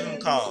ahead and give him a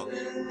call.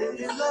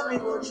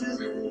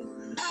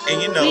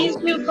 And you know, please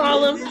do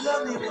call him.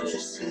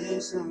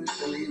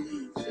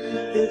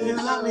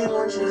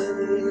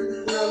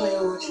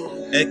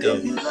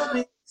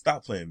 Echo,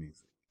 stop playing music.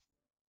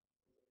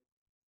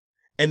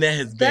 And that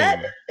has been.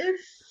 That is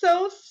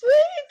so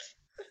sweet.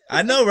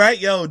 I know, right?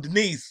 Yo,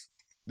 Denise,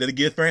 better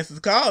give Francis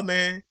a call,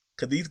 man,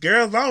 because these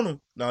girls on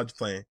him. No, I'm just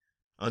playing.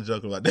 I'm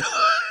joking about that.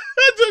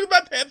 I'm joking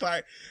about that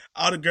part.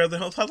 All the girls at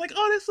home, I was like,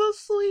 oh, that's so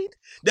sweet.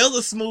 That was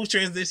a smooth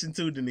transition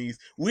too, Denise.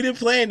 We didn't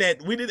plan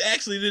that. We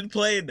didn't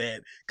plan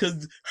that,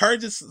 because her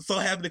just so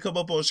happened to come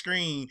up on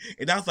screen,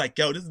 and I was like,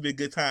 yo, this would be a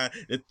good time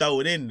to throw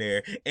it in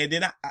there. And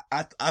then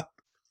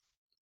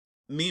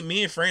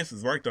me and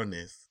Francis worked on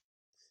this,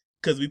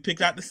 because we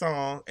picked out the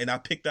song, and I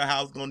picked out how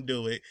I was gonna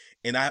do it,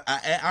 and I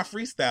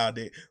freestyled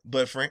it.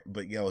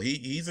 But yo,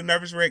 he's a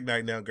nervous wreck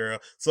right now, girl.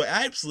 So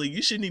actually,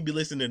 you shouldn't even be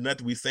listening to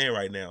nothing we saying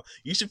right now.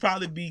 You should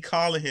probably be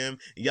calling him,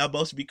 and y'all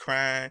both should be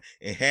crying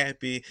and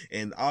happy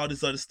and all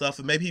this other stuff.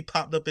 And maybe he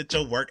popped up at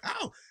your work.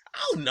 I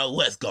don't know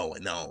what's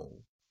going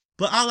on,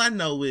 but all I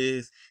know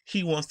is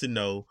he wants to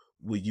know,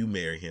 will you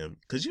marry him?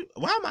 Because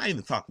why am I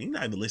even talking? You're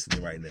not even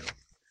listening right now.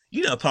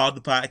 You done paused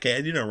the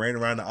podcast. You done ran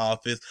around the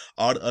office.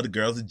 All the other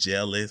girls are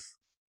jealous.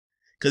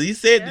 Because he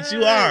said that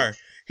you are.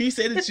 He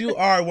said that you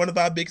are one of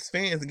our biggest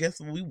fans. And guess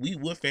what? We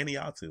would fan of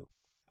y'all too.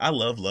 I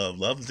love love.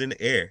 Love is in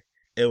the air.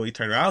 And when he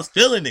turned around, I was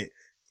feeling it.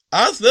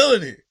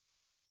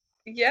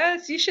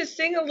 Yes, you should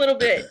sing a little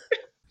bit.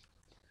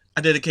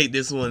 I dedicate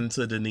this one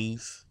to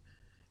Denise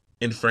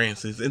and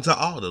Francis and to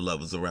all the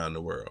lovers around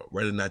the world.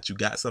 Whether or not you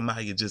got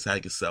somebody, you just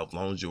have yourself. As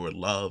long as you are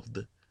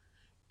loved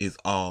is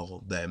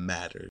all that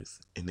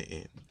matters in the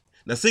end.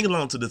 Now sing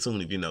along to the tune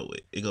if you know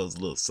it. It goes a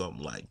little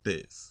something like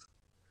this.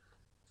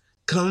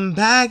 Come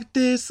back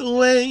this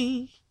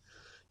way.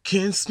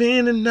 Can't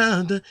spend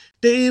another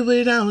day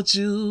without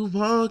you.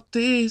 Walk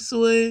this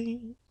way.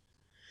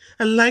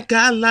 I like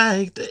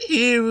to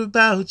hear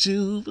about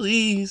you.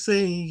 Please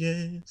say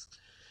yes.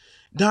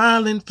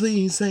 Darling,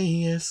 please say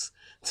yes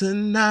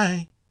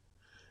tonight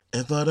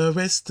and for the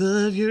rest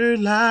of your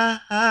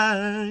life.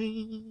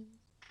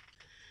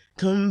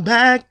 Come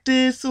back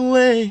this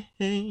way.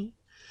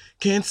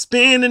 Can't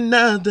spend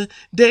another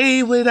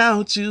day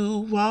without you.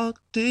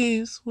 Walk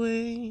this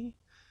way.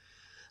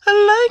 I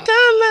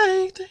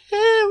like to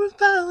hear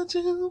about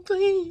you.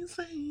 Please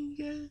say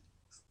yes.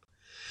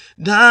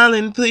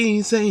 Darling,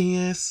 please say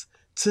yes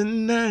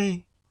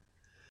tonight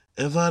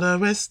and for the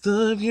rest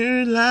of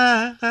your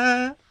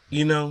life.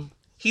 You know,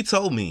 he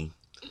told me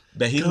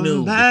that he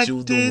knew that you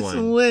was the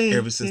one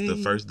ever since the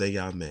first day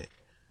y'all met.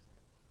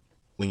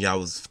 When y'all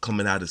was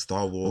coming out of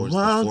Star Wars,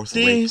 The Force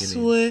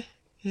Awakens.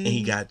 and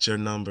he got your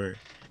number,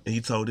 and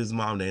he told his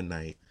mom that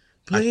night,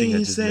 I think I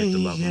just met the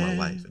love of my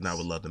life, and I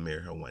would love to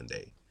marry her one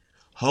day.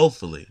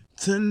 Hopefully,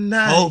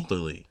 tonight,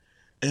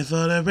 and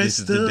for the rest this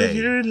is the day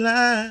of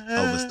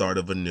the start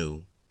of a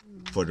new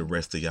for the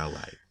rest of y'all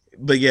life.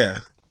 But yeah,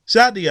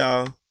 shout out to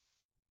y'all.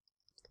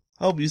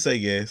 Hope you say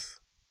yes.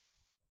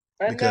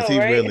 Because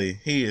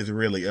he is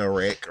really a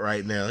wreck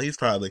right now. He's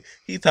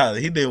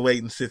been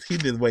waiting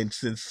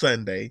since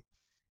Sunday.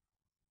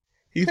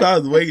 He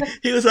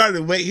was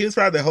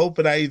probably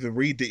hoping I even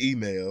read the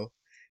email.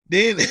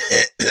 Then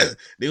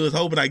they was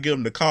hoping I give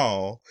him the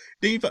call.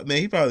 Then he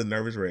probably a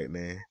nervous wreck,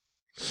 man.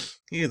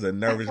 He is a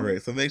nervous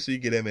wreck. So make sure you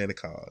get that man a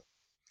call.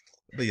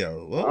 But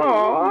yo, what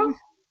are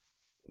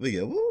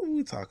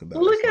we talking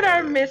about? Look at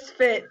our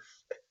misfits.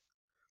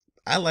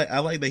 I like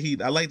that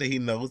he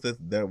knows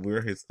that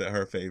we're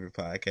her favorite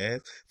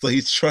podcast. So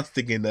he's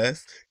trusting in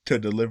us to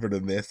deliver the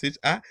message.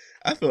 I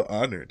feel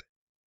honored.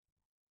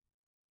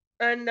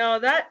 No,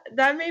 that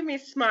made me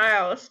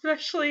smile,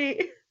 especially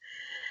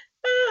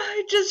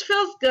it just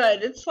feels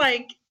good. It's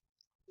like,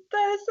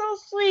 that is so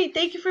sweet.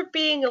 Thank you for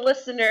being a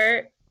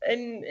listener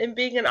and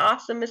being an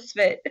awesome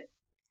misfit.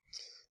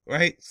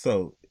 Right?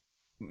 So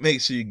make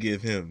sure you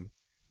give him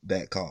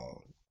that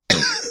call. I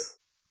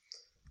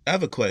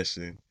have a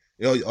question.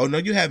 Oh no,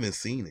 you haven't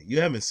seen it.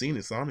 You haven't seen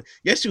it, Simon.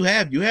 Yes, you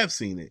have. You have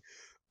seen it.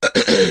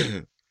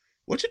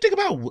 What you think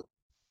about?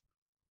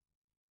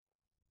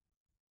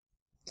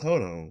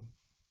 Hold on.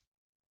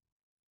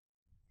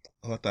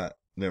 Oh, I thought.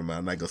 Never mind.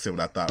 I'm not gonna say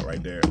what I thought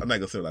right there.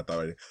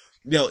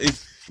 Yo,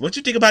 what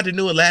you think about the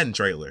new Aladdin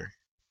trailer?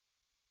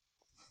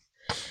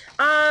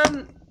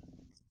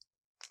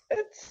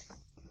 It's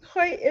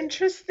quite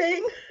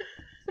interesting.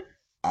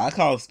 I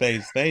call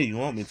spade spade. You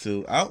want me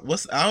to? I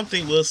don't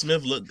think Will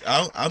Smith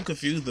I'm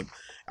confused.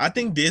 I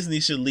think Disney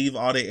should leave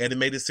all their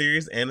animated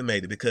series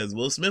animated because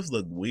Will Smith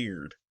look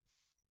weird.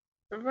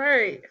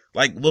 Right.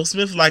 Like Will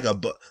Smith, like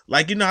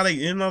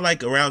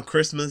like around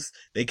Christmas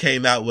they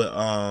came out with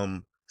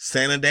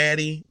Santa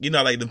Daddy. You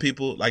know, like the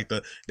people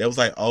that was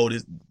like, oh,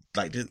 this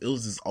it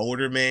was this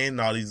older man,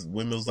 and all these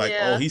women was like,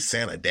 oh, he's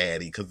Santa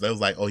Daddy, because they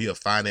was like, oh, he a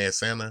fine ass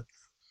Santa,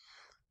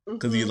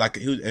 because he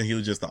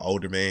was just an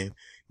older man.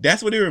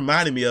 That's what it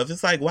reminded me of.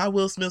 It's like, why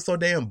Will Smith so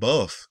damn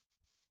buff?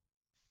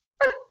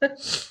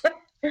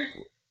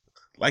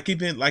 Like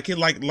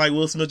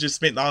Will Smith just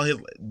spent all his,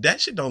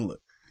 that shit don't look.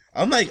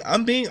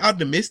 I'm being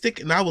optimistic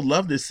and I would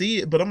love to see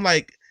it, but I'm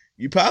like,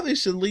 you probably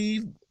should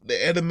leave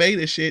the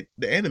animated shit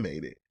the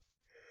animated.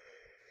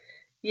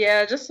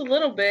 Yeah, just a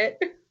little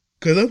bit.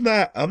 Cause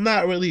I'm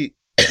not really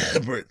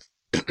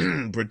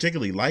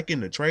particularly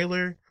liking the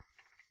trailer.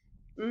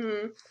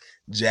 Mm-hmm.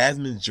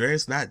 Jasmine's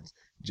dress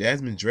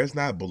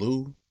not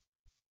blue.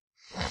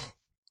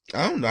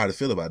 I don't know how to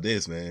feel about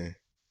this, man.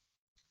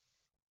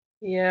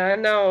 Yeah, I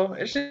know.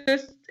 It's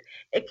just,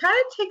 it kind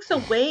of takes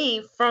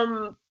away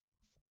from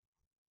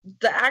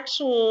the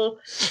actual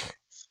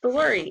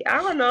story.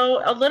 I don't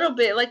know, a little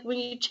bit. Like when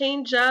you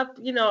change up,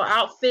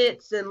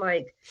 outfits, and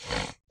like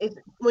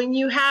when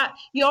you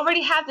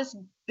already have this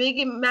big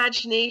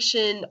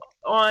imagination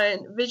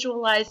on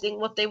visualizing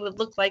what they would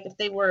look like if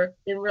they were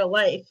in real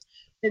life,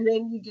 and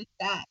then you get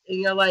that, and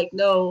you're like,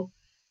 no.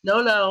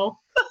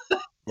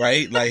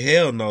 Right? Like,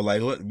 hell no.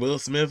 Like, what? Will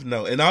Smith?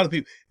 No. And all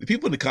the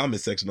people in the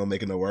comment section don't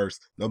make it no worse.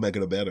 Don't make it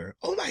no better.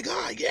 Oh my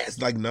God,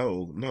 yes. Like,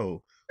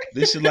 no.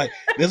 This should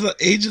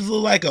he just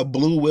look like a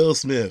blue Will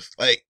Smith.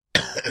 Like,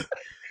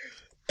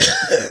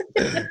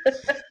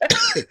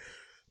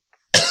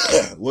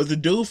 was the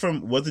dude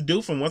from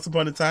Once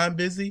Upon a Time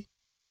busy?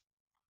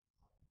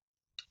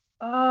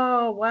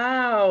 Oh,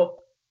 wow.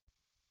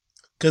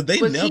 Because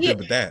they nailed it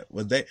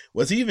with that.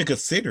 Was he even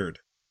considered?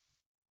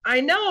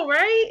 I know,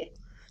 right?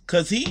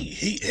 Cause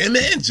him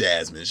and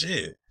Jasmine,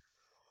 shit.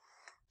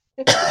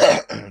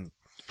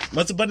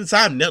 Once Upon a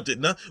Time nailed it.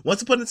 No,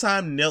 Once Upon a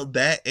Time nailed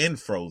that and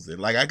Frozen.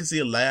 Like I could see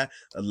a live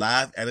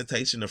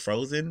adaptation of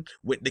Frozen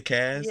with the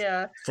cast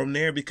from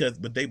there, because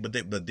but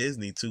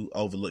Disney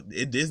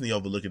Disney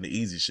overlooking the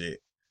easy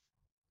shit.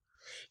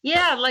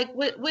 Yeah, like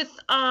with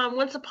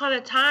Once Upon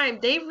a Time,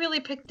 they really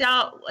picked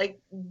out like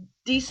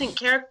decent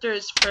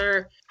characters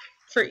for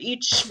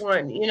each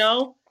one,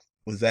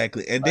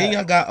 Exactly. And then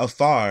y'all got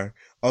Afar.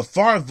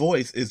 Afar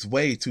voice is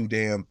way too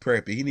damn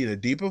preppy. He need a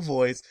deeper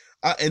voice.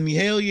 And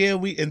hell yeah,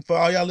 and for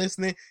all y'all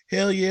listening,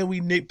 hell yeah, we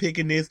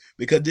nitpicking this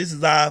because this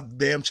is our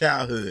damn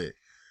childhood.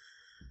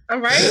 All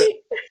right.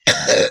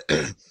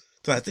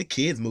 So it's a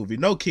kids movie.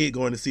 No kid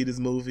going to see this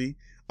movie.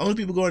 Only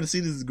people going to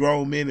see this is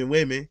grown men and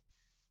women.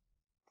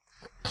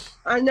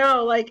 I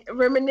know, like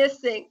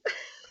reminiscing.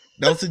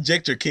 Don't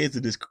subject your kids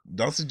to this.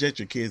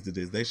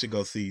 They should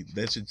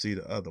see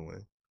the other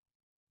one.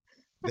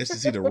 They should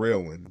see the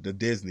real one, the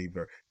Disney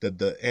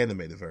the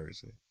animated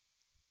version.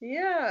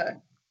 Yeah.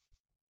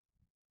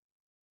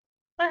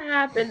 What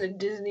happened to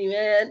Disney,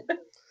 man?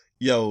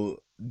 Yo,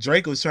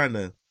 Drake was trying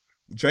to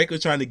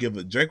give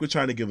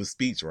a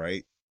speech,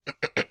 right?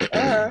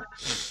 Uh-huh.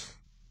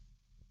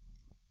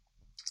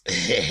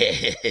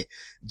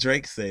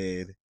 Drake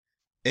said,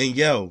 and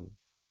yo,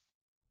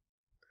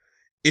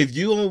 if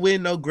you don't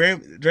win no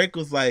Grammy, Drake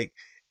was like,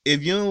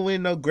 if you don't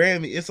win no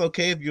Grammy, it's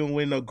okay if you don't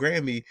win no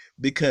Grammy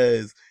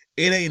because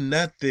it ain't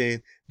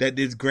nothing that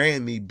this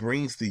Grammy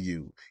brings to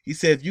you. He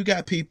said, if you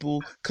got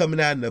people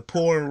coming out in the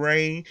pouring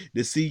rain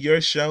to see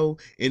your show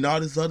and all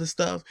this other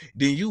stuff,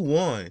 then you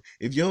won.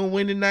 If you don't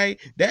win tonight,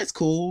 that's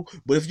cool.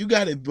 But if you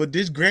got it, but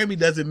this Grammy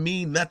doesn't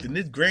mean nothing.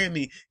 This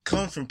Grammy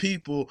comes from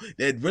people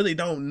that really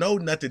don't know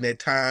nothing at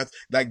times.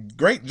 Like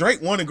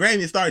Drake won a Grammy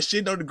and started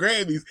shitting on the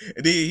Grammys,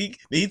 and then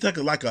he took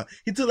like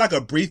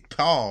a brief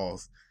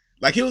pause.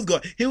 Like he was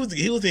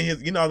in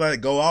his, you know,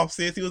 like go off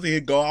sis. He was in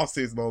his go off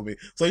sis moment.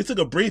 So he took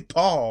a brief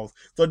pause.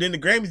 So then the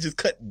Grammys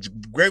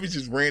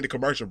just ran the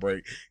commercial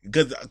break.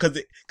 Cause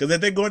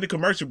if they go into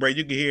commercial break,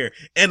 you can hear,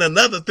 and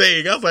another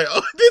thing. I was like,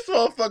 oh, this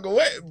motherfucker,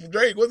 what?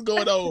 Drake, what's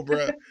going on,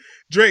 bro?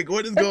 Drake,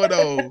 what is going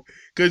on?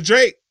 Cause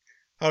Drake,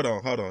 hold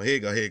on. Here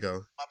you go. Up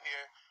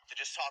here to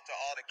just talk to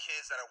all the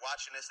kids that are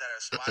watching this, that are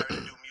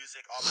aspiring to do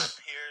music, all my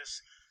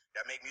peers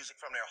that make music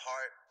from their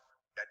heart,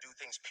 that do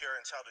things pure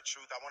and tell the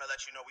truth. I want to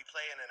let you know we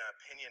play in an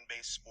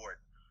opinion-based sport,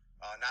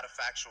 not a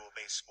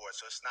factual-based sport.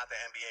 So it's not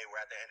the NBA where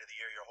at the end of the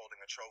year you're holding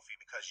a trophy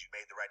because you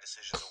made the right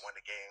decisions or won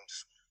the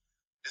games.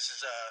 This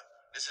is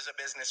a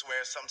business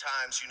where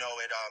sometimes, you know,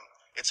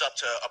 it's up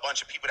to a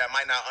bunch of people that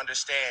might not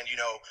understand, you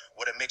know,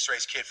 what a mixed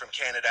race kid from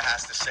Canada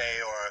has to say,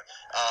 or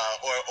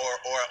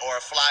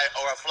a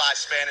fly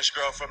Spanish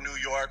girl from New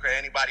York, or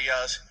anybody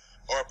else,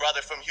 or a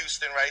brother from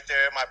Houston right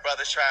there, my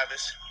brother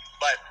Travis.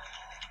 But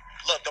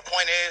look, the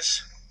point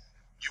is,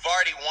 you've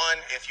already won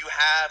if you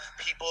have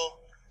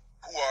people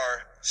who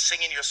are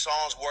singing your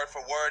songs word for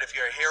word, if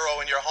you're a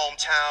hero in your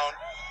hometown.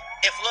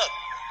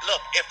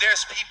 If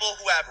there's people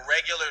who have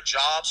regular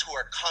jobs who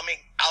are coming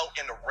out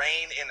in the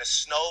rain, in the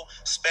snow,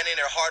 spending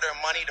their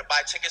hard-earned money to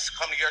buy tickets to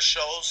come to your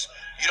shows,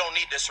 you don't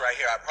need this right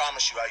here. I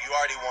promise you. You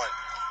already won.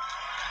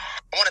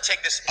 I want to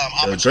take this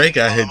Drake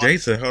out here. Drake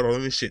said, hold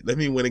on, let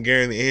me win a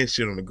Grammy and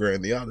shit on the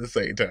Grammy all at the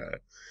same time.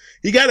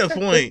 He got a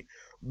point.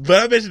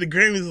 But I bet you the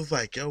Grammys was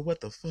like, yo, what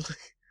the fuck?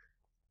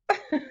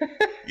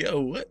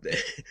 Yo, what the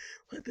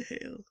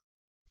hell?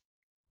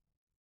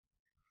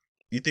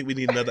 You think we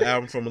need another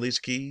album from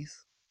Alicia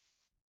Keys?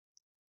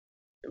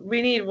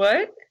 We need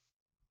what?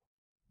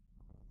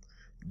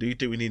 Do you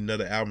think we need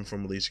another album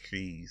from Alicia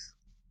Keys?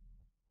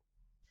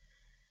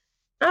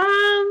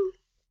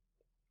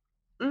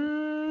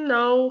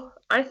 No.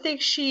 I think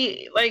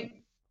she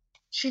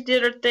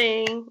did her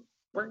thing.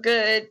 We're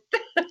good.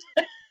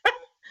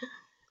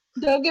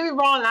 Don't get me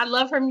wrong, I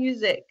love her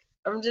music.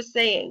 I'm just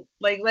saying,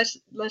 like, let's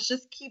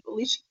just keep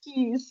Alicia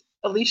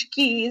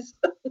Keys.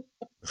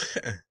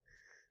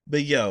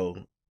 But yo,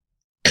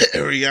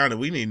 Rihanna,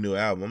 we need a new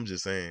album. I'm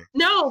just saying.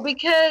 No,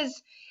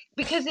 because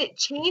it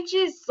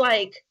changes.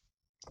 Like,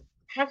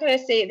 how can I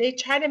say it? They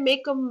try to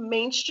make them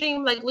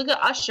mainstream. Like, look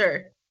at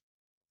Usher.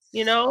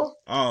 You know?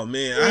 Oh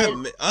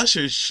man,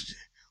 Usher.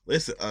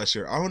 Listen,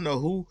 Usher. I don't know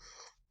who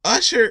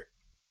Usher.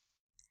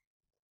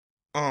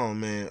 Oh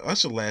man,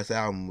 Usher's last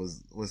album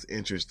was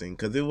interesting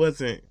because it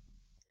wasn't.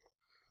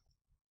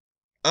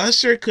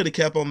 Usher could have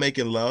kept on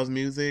making love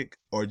music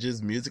or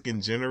just music in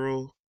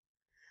general,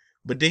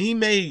 but then he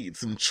made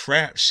some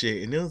trap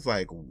shit, and it was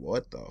like,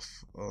 what the?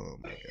 Oh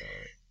my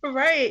god!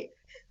 Right.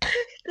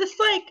 It's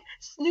like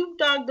Snoop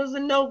Dogg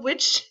doesn't know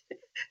which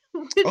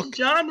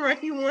genre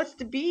he wants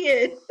to be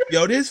in.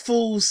 Yo, this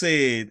fool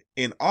said,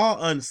 in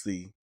all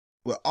honesty,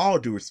 with all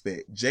due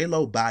respect,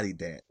 J-Lo bodied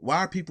that. Why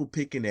are people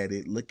picking at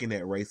it, looking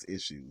at race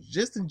issues?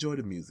 Just enjoy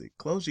the music.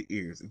 Close your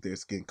ears if their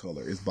skin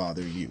color is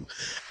bothering you.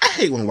 I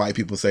hate when white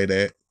people say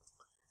that.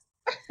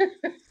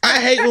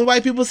 I hate when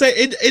white people say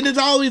it. And it's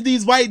always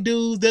these white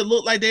dudes that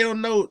look like they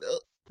don't know.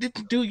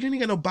 Dude, you ain't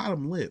got no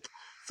bottom lip.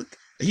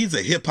 He's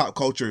a hip-hop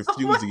culture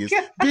enthusiast.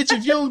 Bitch,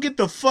 if you don't get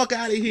the fuck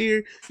out of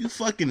here, you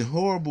fucking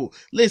horrible.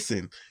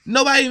 Listen,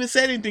 nobody even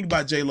said anything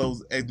about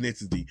J-Lo's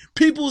ethnicity.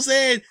 People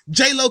said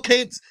J-Lo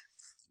can't...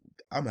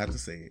 I'm gonna have to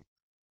say it.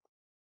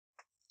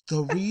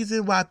 The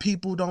reason why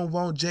people don't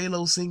want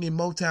J-Lo singing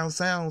Motown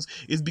sounds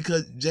is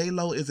because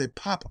J-Lo is a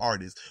pop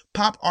artist.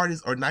 Pop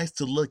artists are nice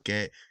to look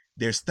at.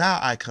 They're style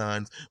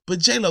icons, but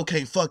J-Lo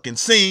can't fucking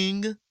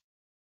sing.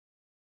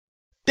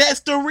 That's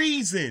the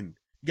reason.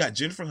 You got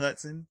Jennifer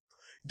Hudson.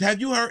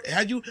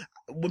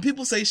 When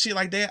people say shit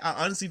like that,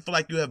 I honestly feel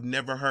like you have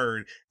never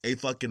heard a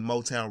fucking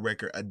Motown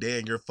record a day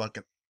in your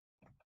fucking...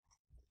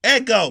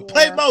 Echo,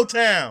 play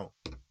Motown.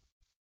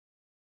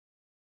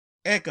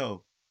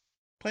 Echo,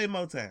 play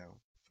Motown.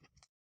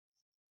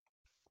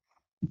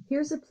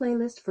 Here's a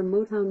playlist from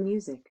Motown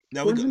Music.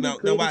 Now watch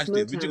this.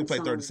 We're just gonna play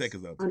 30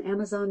 seconds of it. On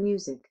Amazon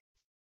Music.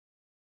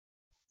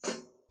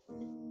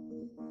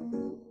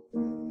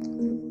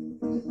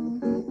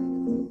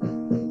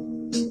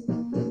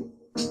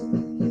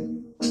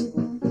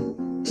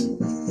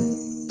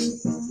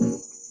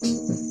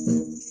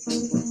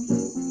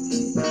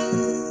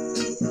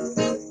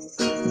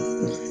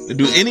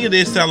 Do any of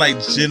this sound like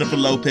Jennifer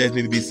Lopez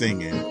need to be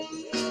singing?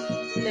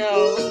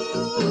 No.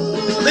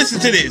 Listen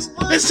to this.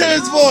 Listen to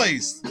his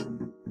voice.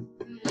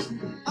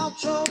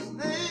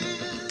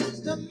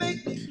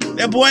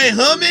 That boy ain't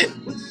humming.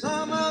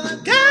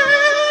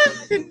 Girl,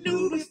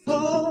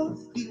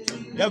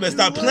 Y'all better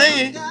stop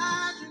playing.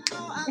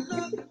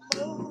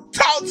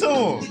 Talk to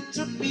him.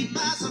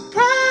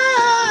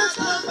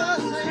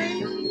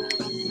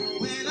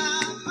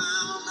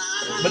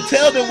 But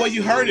tell them where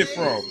you heard it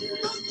from.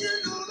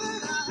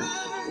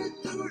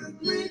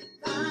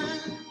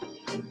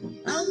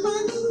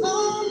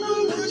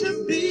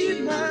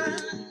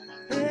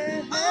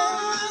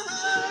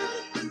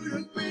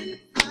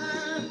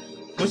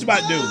 What you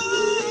about to do?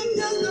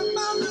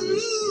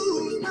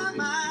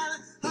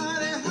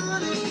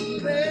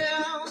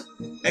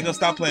 Echo,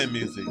 stop playing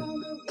music.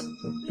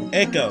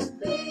 Echo,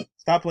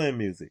 stop playing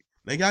music.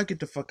 Now y'all get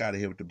the fuck out of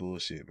here with the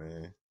bullshit,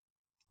 man.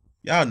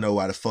 Y'all know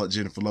why the fuck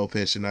Jennifer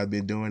Lopez should not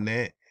been doing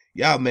that.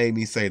 Y'all made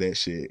me say that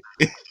shit.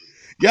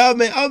 I'm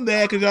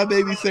mad because y'all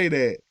made me say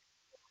that.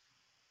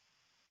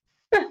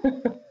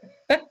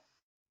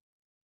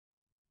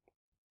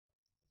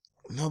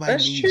 Nobody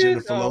That's needs true,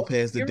 Jennifer though.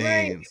 Lopez to You're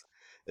dance. right.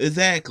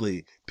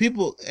 Exactly.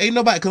 People ain't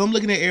nobody, because I'm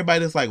looking at everybody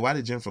that's like, why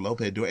did Jennifer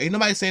Lopez do it? Ain't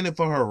nobody saying it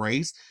for her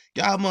race.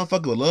 Y'all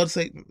motherfucker would love to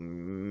say,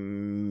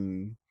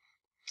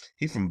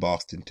 he from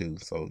Boston too,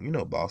 so you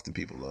know Boston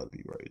people love to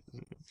be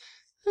racist.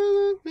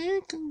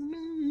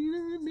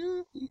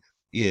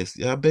 Yes,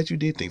 I bet you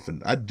did think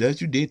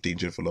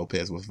Jennifer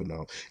Lopez was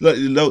phenomenal.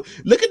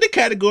 Look at the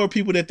category of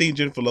people that think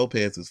Jennifer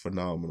Lopez is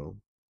phenomenal.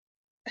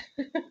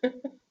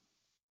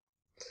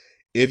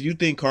 If you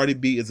think Cardi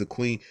B is a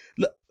queen,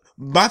 look,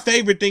 my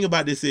favorite thing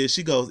about this is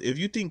she goes, if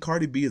you think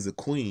Cardi B is a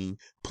queen,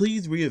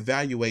 please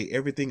reevaluate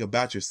everything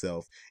about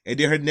yourself. And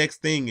then her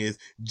next thing is,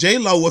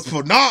 J-Lo was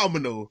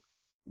phenomenal.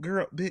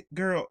 Girl, big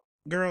girl,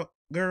 no,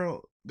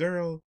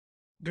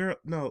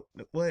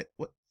 what?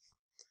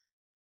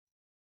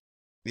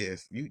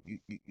 Yes, you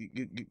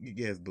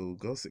yes, boo,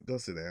 go sit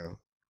down.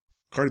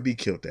 Cardi B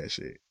killed that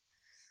shit.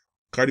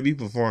 Cardi B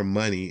performed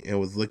Money and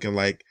was looking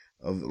like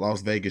a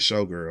Las Vegas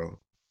showgirl.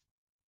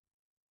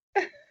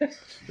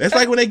 That's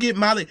like when they get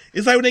Miley.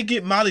 It's like when they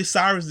get Miley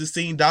Cyrus to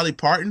sing Dolly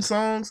Parton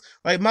songs.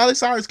 Like Miley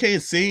Cyrus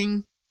can't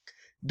sing.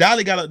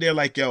 Dolly got up there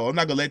like, yo, I'm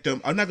not gonna let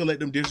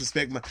them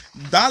disrespect my.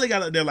 Dolly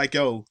got up there like,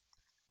 yo,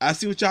 I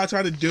see what y'all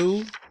trying to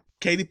do.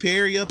 Katy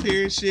Perry up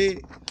here and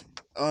shit.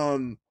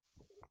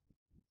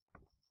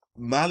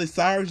 Miley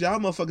Cyrus, y'all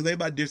motherfuckers ain't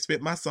about to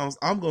disrespect my songs.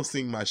 I'm gonna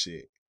sing my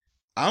shit.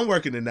 I'm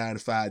working a 9 to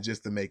 5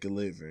 just to make a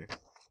living.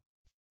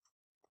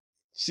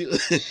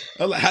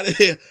 I'm like, how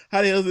the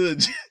hell is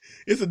it?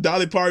 It's a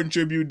Dolly Parton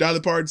tribute.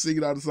 Dolly Parton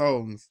singing all the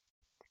songs.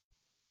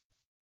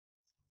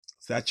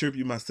 So I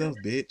tribute myself,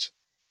 bitch.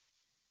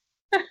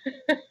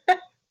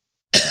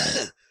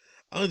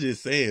 I'm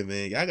just saying,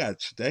 man.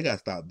 They gotta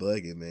stop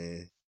bugging,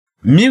 man.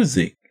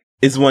 Music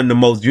is one of the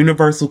most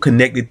universal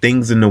connected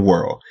things in the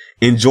world,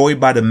 enjoyed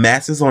by the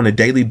masses on a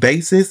daily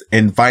basis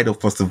and vital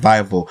for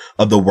survival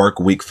of the work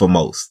week for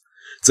most.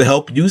 To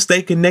help you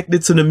stay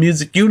connected to the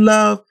music you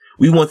love,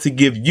 we want to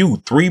give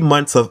you 3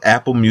 months of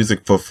Apple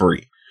Music for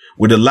free.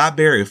 With a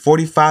library of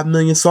 45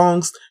 million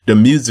songs, the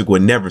music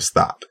will never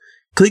stop.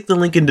 Click the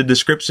link in the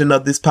description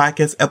of this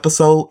podcast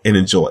episode and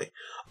enjoy.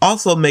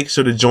 Also, make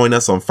sure to join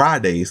us on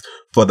Fridays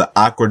for the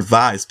Awkward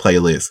Vibes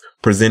playlist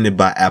presented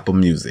by Apple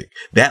Music.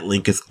 That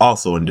link is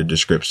also in the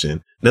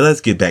description. Now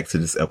let's get back to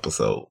this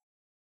episode.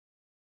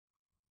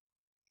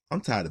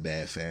 I'm tired of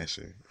bad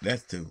fashion.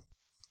 That's too.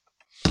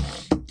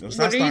 What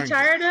are you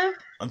tired of?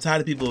 I'm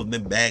tired of people with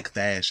them bad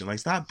fashion. Like,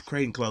 stop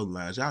creating clothing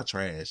lines. Y'all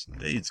trash.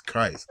 Jesus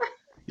Christ.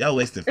 Y'all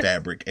wasting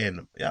fabric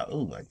and y'all.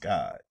 Oh my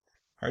God,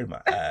 hurt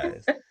my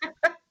eyes.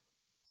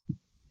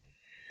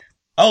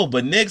 Oh,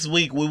 but next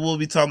week we will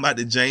be talking about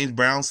the James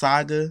Brown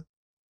saga,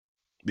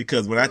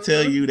 because when I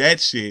tell you that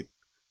shit,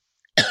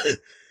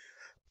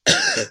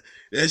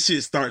 that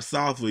shit starts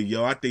off with,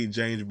 yo, I think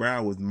James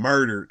Brown was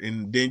murdered,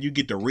 and then you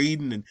get to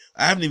reading, and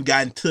I haven't even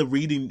gotten to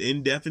reading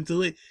in depth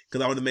into it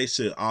because I want to make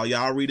sure all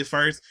y'all read it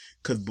first.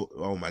 Because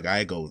oh my God,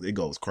 it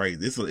goes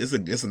crazy.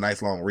 It's a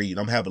nice long read.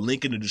 I'm gonna have a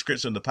link in the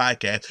description of the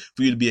podcast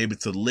for you to be able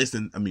to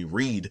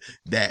read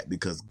that,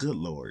 because good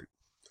Lord.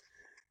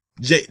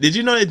 Did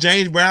you know that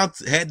James Brown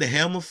had the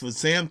hammer for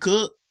Sam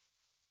Cooke?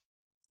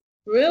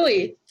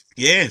 Really?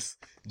 Yes.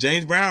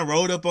 James Brown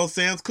rolled up on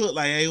Sam Cooke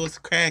like, hey, what's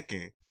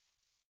cracking?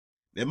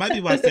 That might be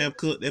why Sam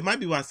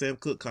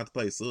Cooke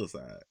contemplated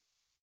suicide.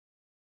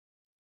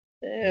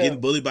 Damn.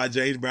 Getting bullied by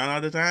James Brown all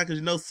the time, because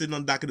you know Sitting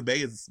on the Dock of the Bay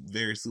is a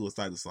very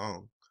suicidal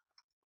song.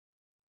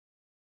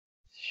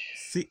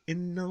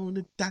 Sitting on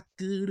the dock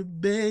of the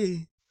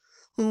bay,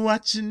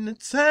 watching the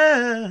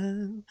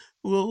time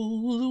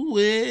roll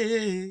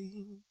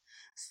away.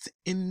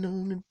 Sitting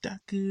on the dock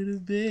of the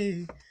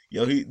bay.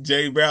 Yo,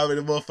 James Brown made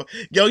a motherfucker.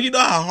 Yo, you know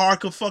how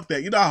hardcore, fuck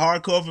that. You know how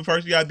hardcore of a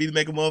person you gotta be to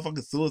make a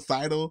motherfucker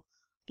suicidal?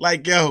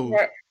 Like, yo,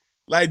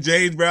 like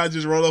James Brown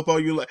just rolled up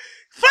on you. Like,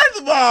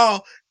 first of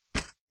all,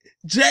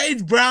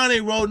 James Brown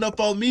ain't rolling up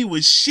on me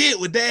with shit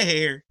with that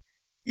hair.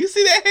 You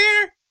see that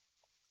hair?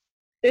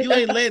 You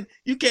ain't letting,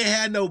 you can't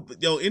have no,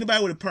 yo,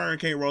 anybody with a perm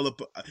can't roll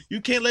up.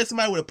 You can't let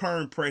somebody with a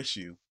perm press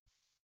you.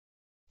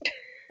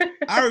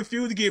 I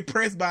refuse to get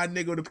pressed by a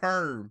nigga with a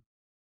perm.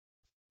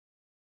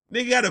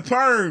 Nigga got a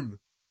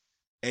perm.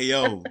 Hey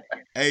yo.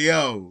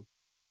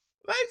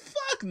 Like,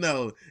 fuck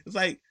no. It's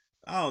like,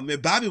 oh man,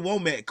 Bobby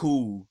Womack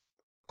cool.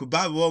 Cause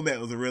Bobby Womack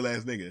was a real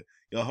ass nigga.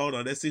 Yo, hold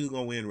on. Let's see who's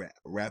gonna win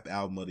rap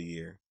album of the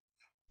year.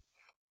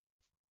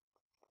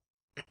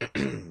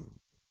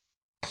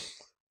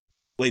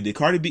 Wait, did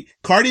Cardi B?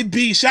 Cardi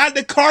B. Shout out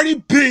to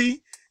Cardi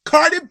B.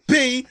 Cardi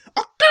B.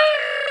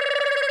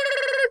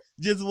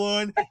 Just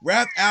won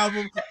rap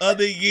album of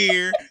the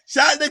year.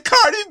 Shout out to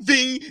Cardi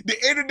B.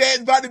 The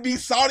internet's about to be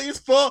salty as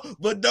fuck,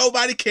 but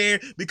nobody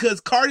cared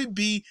because Cardi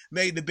B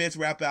made the best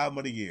rap album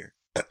of the year.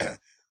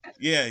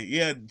 Yeah,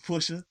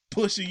 Pusha,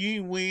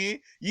 you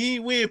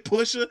ain't win,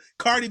 Pusha.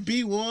 Cardi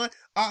B won.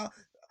 I'm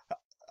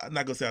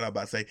not gonna say what I'm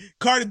about to say.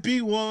 Cardi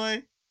B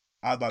won.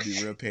 I was about to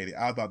be real petty.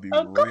 I was about to be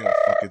real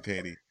fucking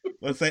petty.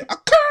 Let's say,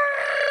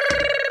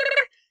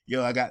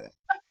 yo, I got it.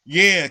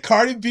 Yeah,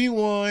 Cardi B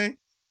won.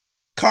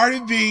 Cardi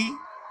B,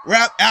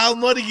 rap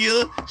album of the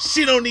year.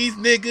 Shit on these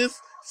niggas.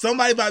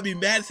 Somebody about to be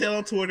mad as hell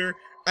on Twitter.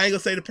 I ain't gonna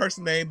say the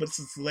person's name, but it's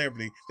a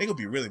celebrity. They gonna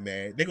be really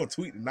mad. They gonna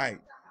tweet tonight.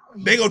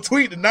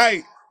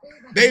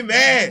 They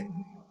mad.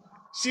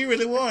 She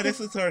really won. This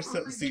is her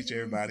speech,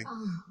 everybody.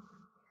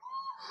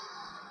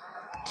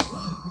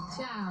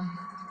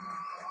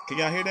 Can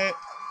y'all hear that?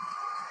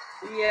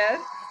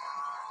 Yes.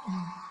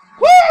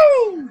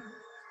 Woo!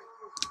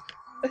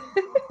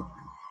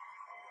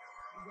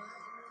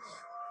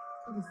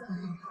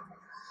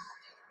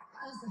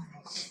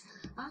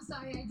 I'm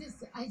sorry.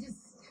 I just.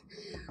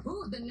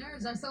 Ooh, the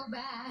nerves are so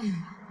bad.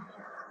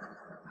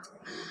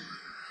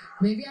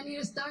 Maybe I need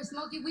to start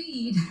smoking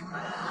weed.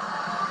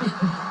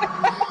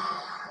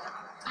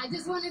 I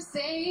just want to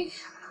say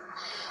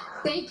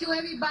thank you,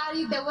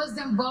 everybody that was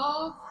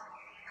involved.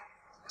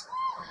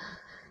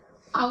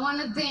 I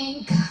want to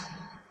thank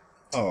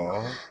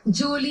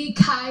Julie,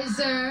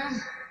 Kaiser,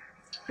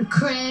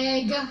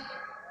 Craig,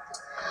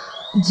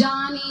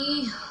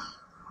 Johnny,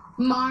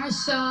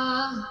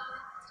 Marsha,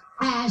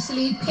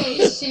 Ashley,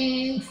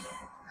 Patience,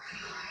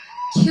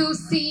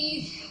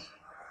 QC.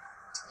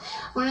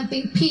 I want to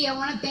thank P. I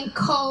want to thank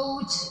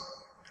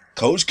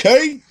Coach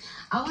K.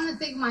 I want to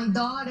thank my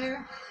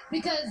daughter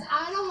because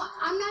I'm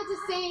not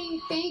just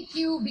saying thank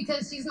you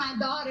because she's my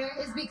daughter.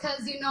 It's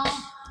because,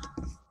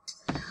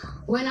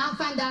 when I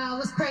found out I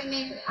was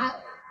pregnant,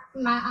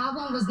 my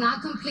album was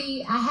not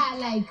complete. I had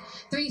like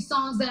 3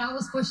 songs that I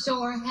was for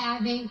sure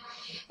having.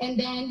 And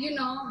then, you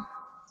know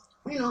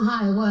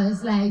how it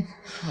was. Like,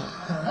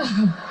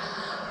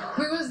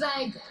 we was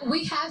like,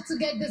 we have to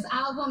get this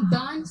album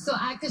done so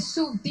I could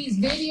shoot these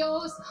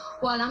videos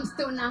while I'm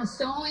still not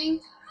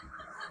showing.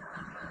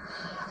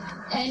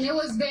 And it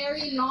was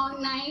very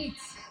long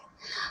nights.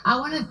 I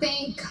want to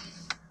thank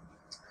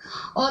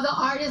all the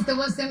artists that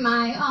was in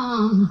my,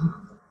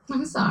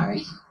 I'm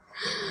sorry.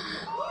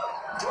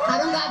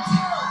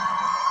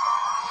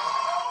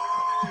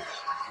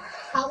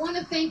 I want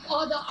to thank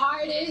all the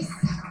artists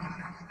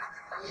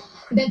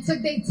that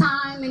took their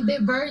time and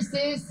did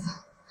verses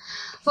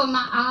for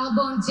my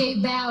album. J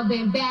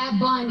Balvin, Bad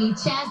Bunny,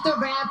 Chance the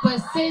Rapper,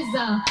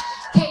 SZA,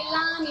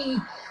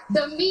 Kehlani,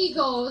 The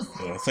Migos.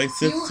 Yeah, say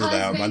SZA to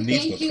that. My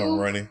niece will come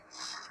running.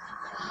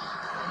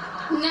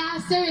 Nah,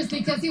 seriously,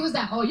 because he was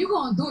like, oh, you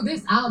gonna do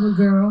this album,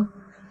 girl.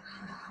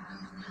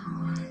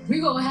 We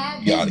gonna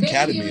have this. Y'all, the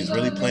Academy is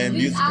really playing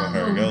music on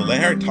her. Yo,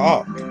 let her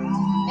talk.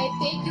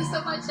 And thank you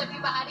so much,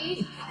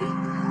 everybody.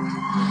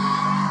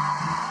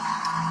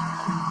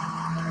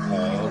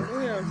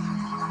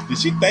 Did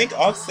she thank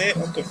Offset?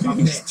 I'm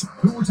confused.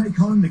 Who will take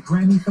home the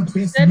Grammy for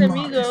Best Said New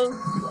Amigos.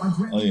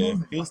 Artist? Oh yeah,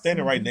 he was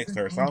standing right next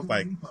to her. So I was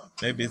like,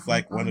 maybe it's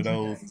like one of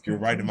those "you're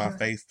right in my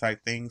face" type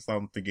things. So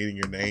I'm forgetting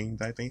your name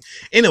type thing.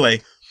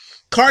 Anyway,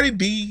 Cardi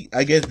B.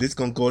 I guess this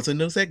gonna go into a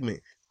new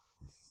segment.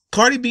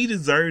 Cardi B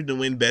deserved to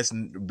win best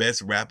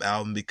rap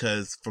album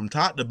because from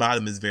top to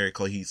bottom is very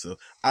cohesive.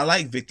 I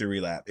like Victory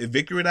Lap. If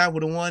Victory Lap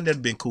would have won,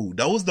 that'd been cool.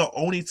 Those the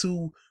only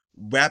 2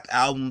 rap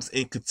albums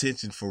in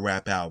contention for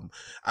rap album.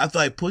 I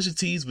feel like Pusha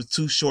T's was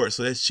too short,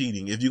 so that's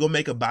cheating. If you're gonna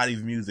make a body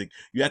of music,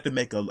 you have to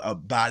make a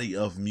body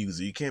of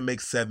music. You can't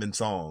make 7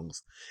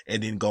 songs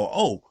and then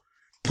go,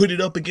 put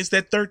it up against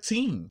that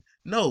 13.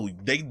 No,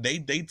 they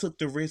took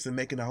the risk in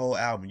making the whole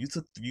album. You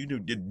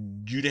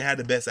didn't have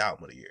the best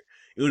album of the year.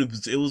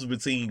 It was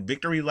between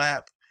Victory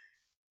Lap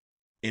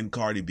and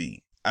Cardi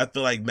B. I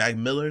feel like I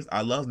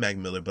love Mac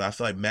Miller, but I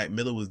feel like Mac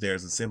Miller was there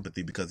as a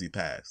sympathy because he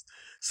passed.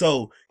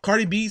 So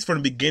Cardi B's from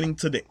the beginning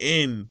to the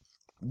end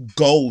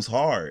goes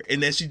hard.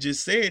 And as she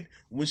just said,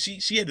 when she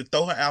had to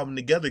throw her album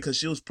together because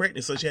she was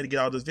pregnant, so she had to get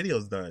all those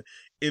videos done.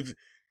 If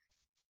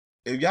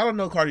y'all don't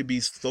know Cardi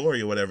B's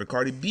story or whatever,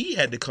 Cardi B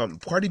had to come.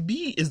 Cardi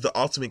B is the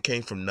ultimate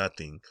came from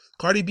nothing.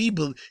 Cardi B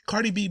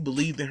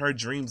believed in her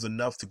dreams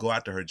enough to go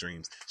after her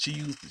dreams. She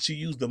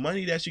used the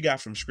money that she got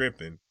from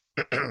scripting,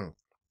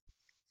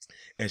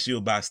 and she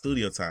would buy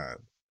studio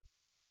time.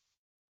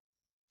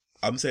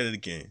 I'm saying it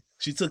again.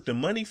 She took the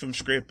money from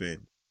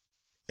scripting,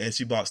 and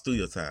she bought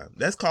studio time.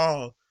 That's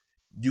called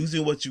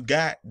using what you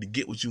got to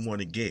get what you want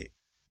to get.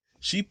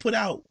 She put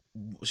out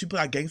she put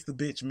out Gangsta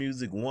Bitch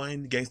Music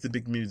 1, Gangsta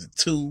Bitch Music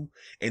 2,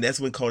 and that's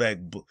when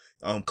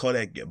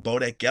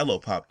Bodak Yellow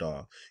popped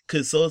off.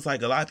 Cause so it's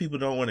like a lot of people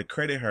don't want to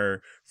credit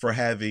her for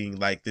having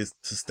like this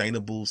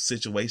sustainable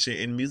situation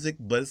in music,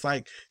 but it's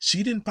like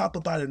she didn't pop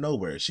up out of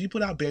nowhere. She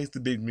put out Gangsta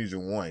Bitch Music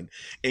 1,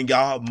 and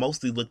y'all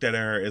mostly looked at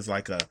her as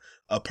like a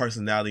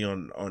personality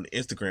on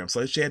Instagram.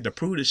 So she had to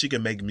prove that she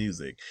can make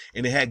music,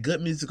 and it had good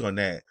music on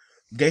that.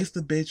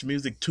 Gangsta Bitch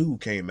Music 2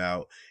 came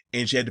out,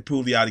 and she had to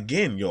prove it out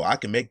again. Yo, I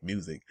can make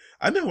music.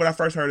 I remember when I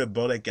first heard of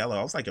Bodak Yellow,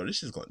 I was like, yo, this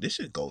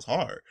shit goes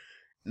hard.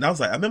 And I was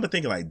like, I remember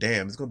thinking like,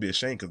 damn, it's gonna be a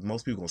shame because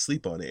most people gonna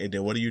sleep on it. And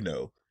then what do you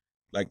know?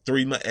 Like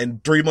 3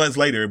 months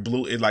later, it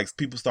blew. It like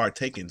people start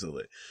taking to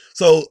it.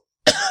 So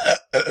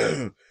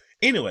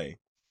anyway,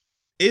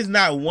 it's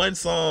not one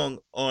song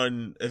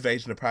on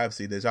Invasion of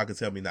Privacy that y'all can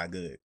tell me not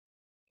good.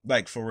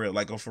 Like for real,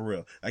 like for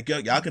real. Like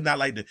y'all could not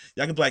like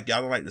y'all can be like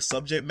y'all don't like the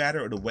subject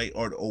matter or the way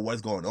or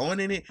what's going on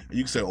in it. And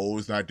you can say, oh,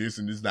 it's not this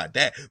and it's not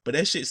that, but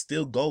that shit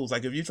still goes.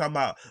 Like if you're talking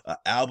about an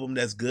album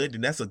that's good,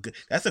 then that's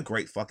a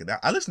great fucking.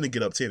 I listen to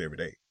Get Up 10 every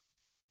day.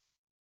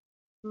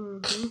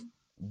 Mm-hmm.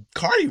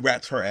 Cardi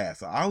raps her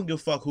ass. I don't give a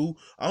fuck who.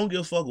 I don't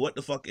give a fuck what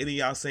the fuck any of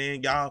y'all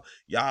saying. Y'all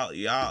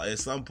at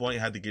some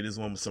point have to give this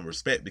woman some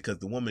respect because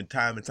the woman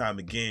time and time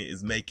again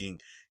is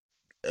making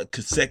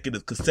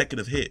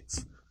consecutive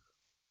hits.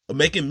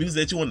 Making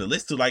music that you want to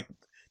listen to. Like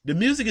the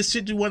music is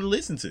shit you want to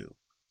listen to.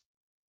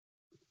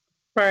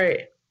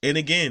 Right. And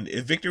again,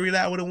 if Victory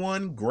Lap would have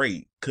won,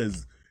 great.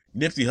 Cause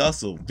Nipsey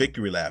Hussle,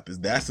 Victory Lap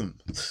that's some.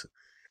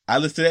 I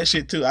listen to that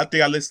shit too. I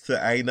think I listen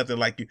to I Ain't Nothing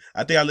Like You.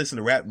 I think I listen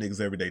to rap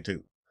niggas every day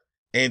too.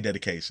 And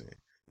Dedication.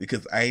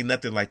 Because I ain't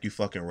nothing like you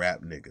fucking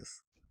rap niggas.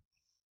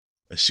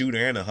 A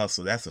shooter and a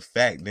hustle. That's a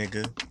fact,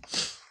 nigga.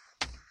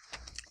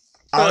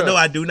 Although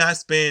I do not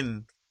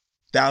spend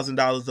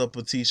 $1,000 up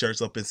on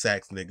t-shirts up in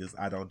Saks, niggas.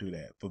 I don't do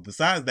that. But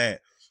besides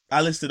that,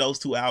 I listed those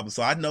 2 albums,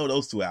 so I know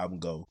those 2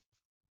 albums go.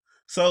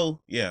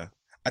 So yeah,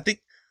 I think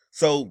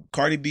so.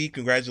 Cardi B,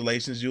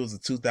 congratulations! You was a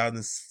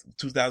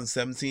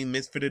 2017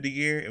 Misfit of the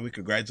Year, and we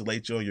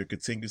congratulate you on your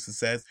continued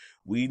success.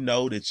 We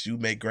know that you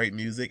make great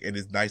music, and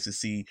it's nice to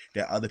see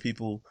that other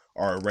people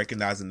are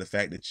recognizing the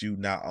fact that you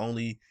not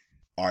only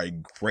are a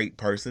great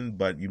person,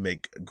 but you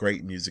make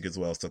great music as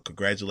well. So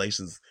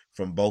congratulations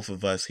from both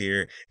of us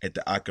here at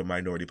the Awkward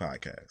Minority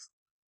Podcast.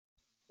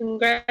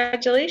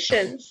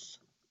 Congratulations.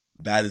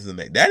 That is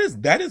amazing. That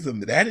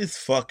is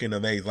fucking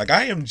amazing. Like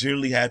I am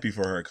genuinely happy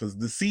for her because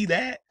to see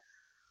that.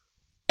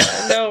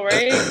 I know,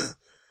 right?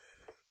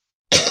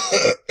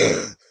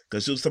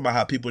 Because she was talking about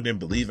how people didn't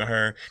believe in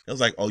her. It was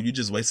like, oh, you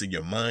just wasting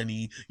your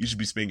money. You should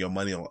be spending your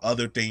money on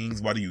other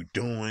things. What are you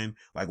doing?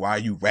 Like, why are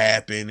you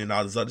rapping and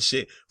all this other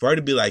shit? For her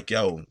to be like,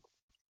 yo,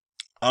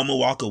 I'm going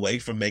to walk away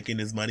from making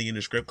this money in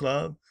the strip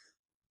club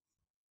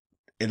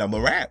and I'm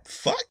going to rap.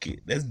 Fuck it.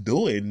 Let's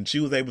do it. And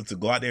she was able to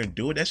go out there and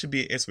do it. That should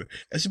be an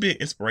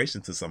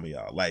inspiration to some of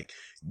y'all. Like,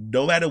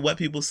 no matter what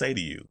people say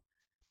to you,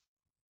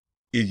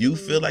 if you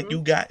feel like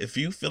you got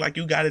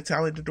a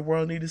talent that the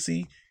world need to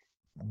see,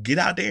 get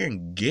out there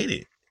and get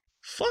it.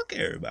 Fuck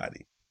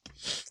everybody.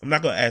 I'm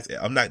not gonna ask.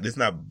 This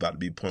not about to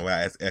be a point where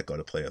I ask Echo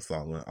to play a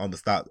song. I'm gonna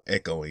stop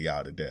echoing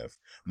y'all to death.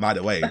 By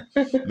the way,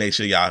 make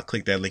sure y'all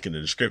click that link in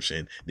the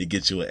description to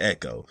get you an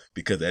Echo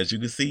because as you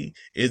can see,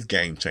 it's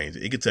game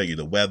changing. It can tell you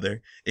the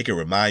weather. It can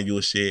remind you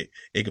of shit.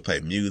 It can play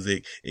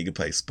music. It can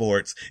play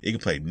sports. It can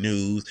play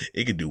news.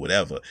 It can do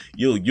whatever.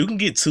 You can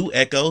get 2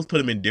 Echoes, put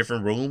them in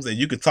different rooms, and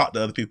you can talk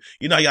to other people.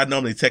 You know how y'all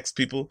normally text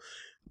people.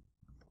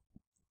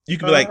 You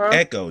can be like,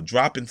 Echo,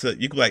 drop into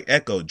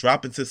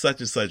such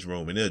and such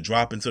room, and it'll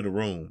drop into the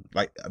room.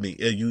 Like, I mean,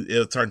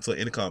 it'll turn to an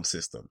intercom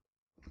system.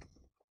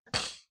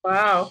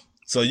 Wow.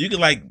 So you can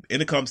like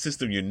intercom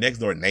system your next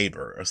door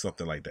neighbor or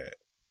something like that.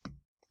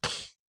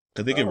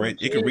 Because it can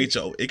reach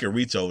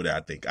over there.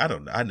 I think I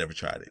don't know. I never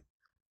tried it.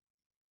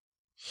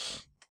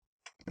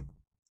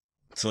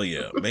 So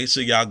yeah, make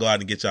sure y'all go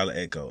out and get y'all an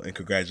Echo, and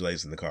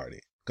congratulations to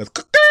Cardi. Because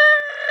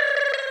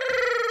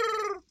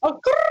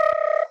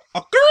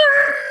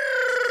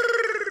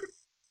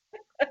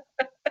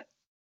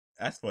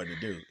that's fun to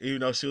do.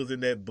 Even though she was in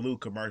that blue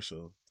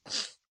commercial,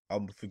 I'm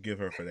gonna forgive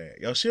her for that.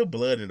 Yo, she'll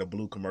blood in a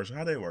blue commercial.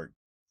 How that work?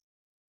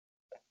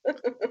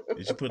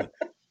 Did you put it?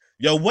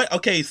 Yo, what?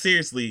 Okay,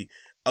 seriously.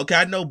 Okay,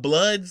 I know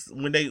Crips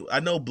when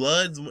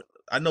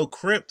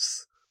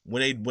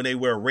they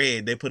wear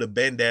red, they put a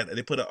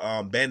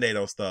band-aid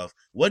on stuff.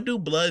 What do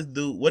Bloods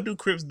do? What do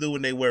Crips do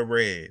when they wear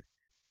red?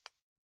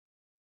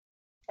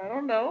 I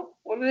don't know.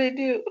 What do they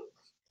do?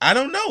 I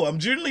don't know. I'm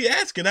generally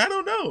asking. I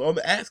don't know. I'm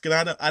asking.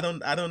 I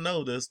don't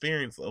know the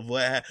experience of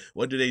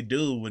what do they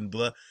do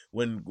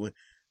when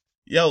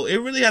yo, it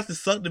really has to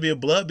suck to be a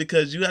Blood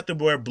because you have to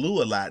wear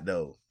blue a lot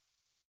though.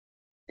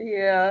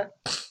 Yeah.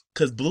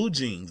 Cause blue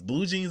jeans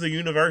are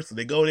universal.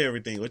 They go to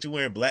everything. What you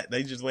wearing black?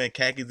 They just wearing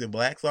khakis and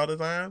blacks all the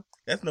time.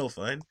 That's no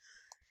fun.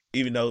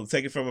 Even though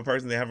take it from a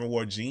person that haven't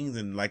worn jeans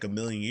in like a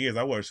million years.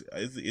 I wear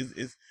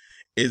it's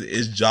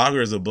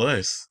joggers a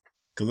bus.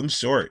 Cause I'm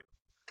short.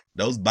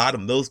 Those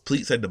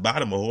pleats at the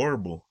bottom are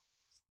horrible.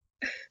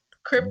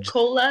 Crip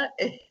Cola,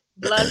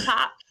 blood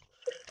pop.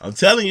 I'm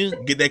telling you,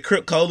 get that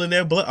Crip cold in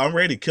their blood. I'm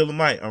ready. Killer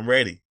Mike. I'm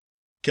ready.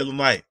 Killer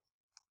Mike.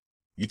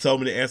 You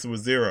told me the answer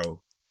was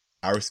 0.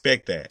 I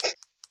respect that.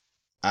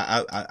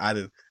 I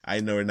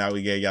didn't know. Now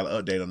we gave y'all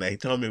an update on that. He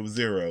told me it was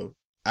 0.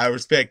 I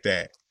respect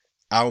that.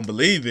 I don't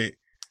believe it.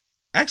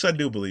 Actually, I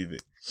do believe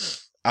it.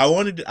 I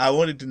wanted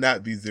to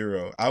not be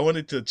 0. I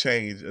wanted to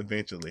change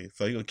eventually.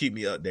 So he'll keep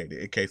me updated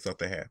in case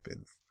something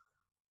happens.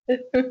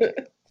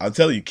 I'm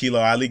telling you, Kilo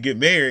Ali get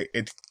married,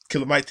 and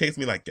Killer Mike text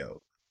me like,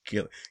 yo,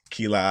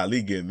 Kilo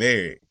Ali get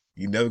married.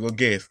 You never gonna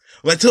guess.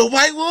 I'm like, to a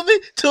white woman?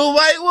 To a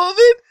white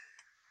woman?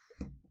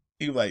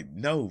 He was like,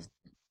 no.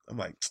 I'm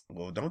like,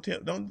 well, I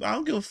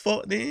don't give a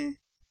fuck then.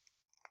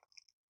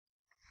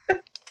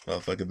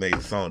 Motherfucker made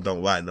the song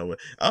 "Don't Lie Nowhere."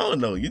 I don't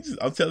know.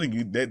 I'm telling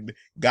you that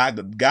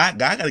God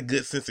got a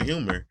good sense of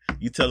humor.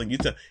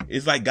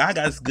 It's like God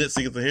got a good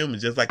sense of humor,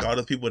 just like all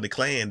those people in the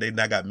clan. They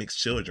not got mixed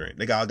children.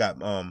 They all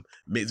got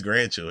mixed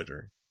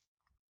grandchildren.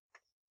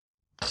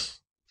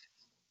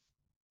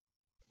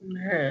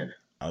 Man.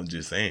 I'm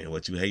just saying,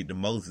 what you hate the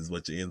most is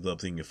what you ends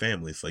up in your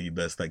family. So you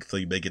best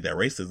you better get that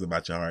racism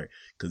out your heart,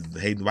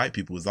 because hating white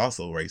people is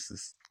also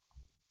racist.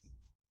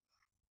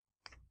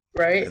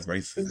 Right? That's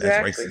racist.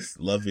 Exactly. That's racist.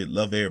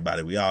 Love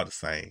everybody. We all the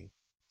same.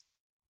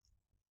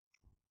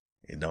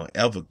 And don't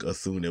ever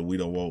assume that we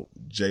don't want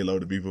J-Lo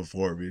to be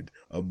performing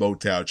a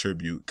Motown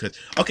tribute.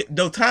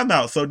 Time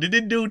out. So did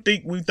this dude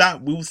think we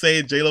thought we were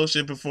saying J-Lo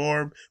should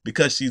perform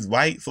because she's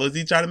white? So is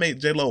he trying to make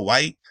J-Lo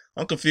white?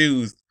 I'm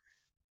confused.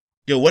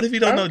 Yo, what if you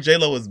don't know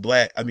J-Lo is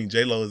black? I mean,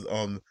 J-Lo is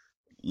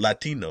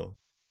Latino.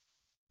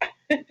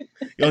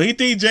 Yo, he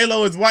think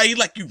J-Lo is white. He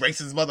like, you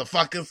racist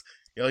motherfuckers.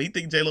 Yo, he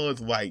think J-Lo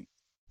is white.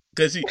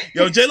 Cause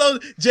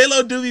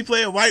J-Lo do be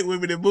playing white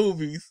women in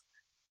movies.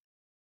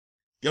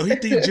 Yo, he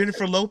think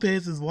Jennifer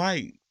Lopez is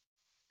white.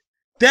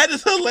 That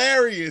is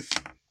hilarious.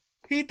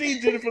 He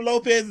think Jennifer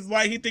Lopez is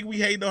white. He think we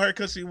hate on her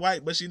because she's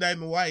white, but she's not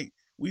even white.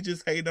 We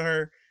just hate on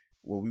her.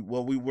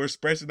 We were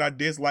expressing our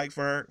dislike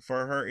for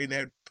her in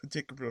that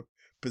particular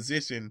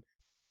position.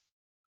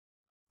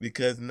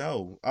 Because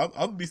no, I'm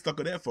gonna be stuck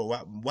on that for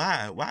a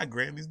while. Why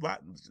Grammys? Why?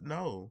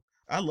 No,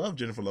 I love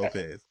Jennifer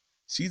Lopez.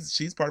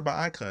 She's part of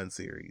my Icon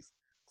series.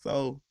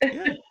 So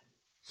yeah.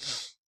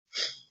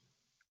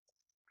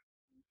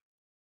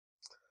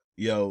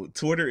 Yo,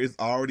 Twitter is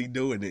already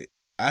doing it.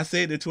 I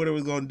said that Twitter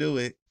was gonna do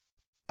it.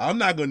 I'm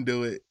not gonna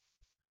do it.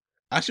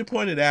 I should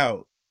point it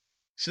out.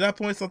 Should I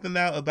point something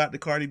out about the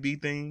Cardi B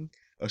thing,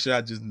 or should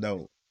I just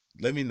know?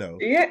 Let me know.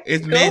 Yeah,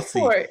 it's go messy.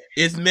 For it.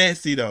 It's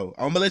messy though.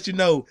 I'm gonna let you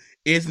know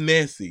it's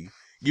messy.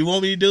 You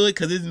want me to do it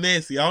because it's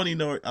messy? I don't even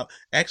know.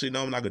 Actually,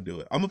 no, I'm not gonna do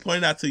it. I'm gonna point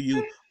it out to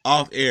you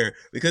off air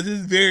because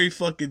it's very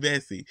fucking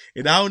messy,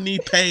 and I don't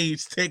need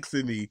Paige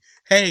texting me.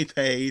 Hey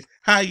Paige,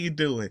 how you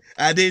doing?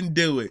 I didn't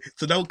do it,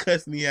 so don't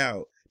cuss me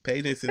out.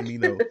 Paige ain't sending me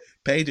no.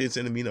 Paige ain't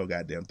sending me no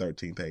goddamn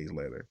 13-page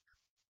letter.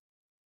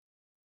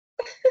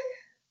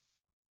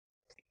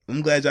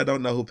 I'm glad y'all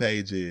don't know who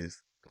Paige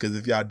is, because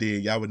if y'all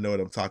did, y'all would know what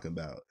I'm talking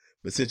about.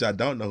 But since y'all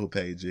don't know who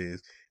Paige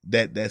is,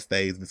 that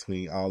stays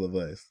between all of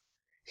us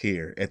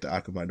here at the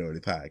Awkward Minority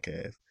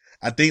Podcast.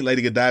 I think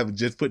Lady Godiva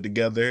just put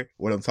together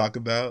what I'm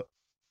talking about.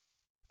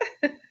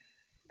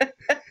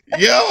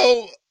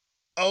 Yo!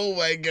 Oh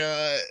my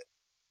god.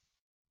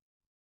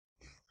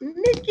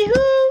 Nikki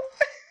who?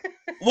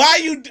 Why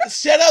you...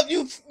 Shut up,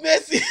 you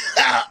messy...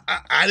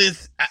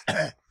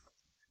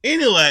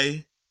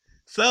 Anyway,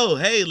 so,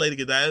 hey, Lady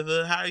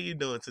Godiva, how are you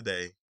doing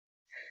today?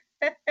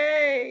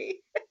 Hey.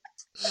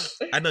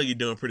 I know you're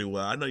doing pretty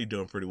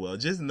well.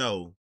 Just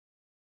know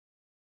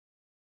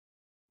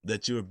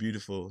that you are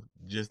beautiful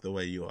just the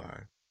way you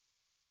are.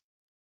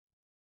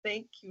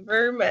 Thank you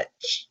very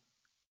much.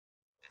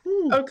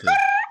 Ooh, Okay.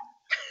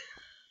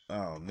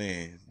 Oh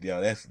man,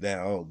 yo, that's that.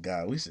 Oh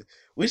god, we should.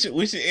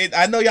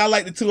 I know y'all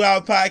like the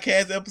 2-hour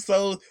podcast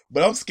episodes,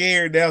 but I'm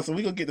scared now, so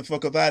we gonna get the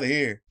fuck up out of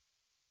here.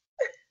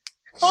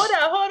 Hold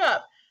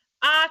up.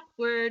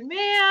 Awkward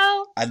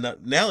mail. I know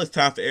now it's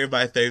time for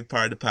everybody's favorite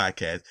part of the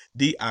podcast,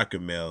 the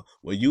awkward mail,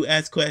 where you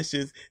ask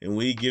questions and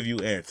we give you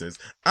answers.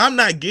 I'm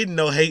not getting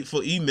no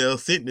hateful emails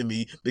sent to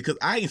me because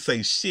I ain't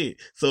say shit.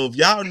 So if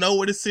y'all know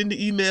where to send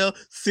the email,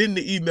 send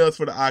the emails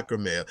for the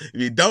awkward mail.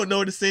 If you don't know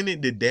where to send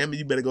it, then damn it,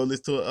 you better go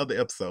listen to another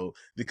episode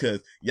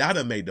because y'all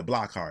done made the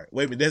block hard.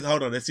 Wait a minute,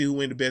 hold on, let's see who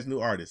win the best new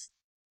artist.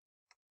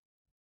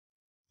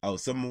 Oh,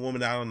 some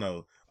woman I don't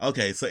know.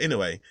 Okay, so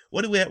anyway,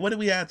 what do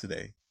we have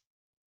today?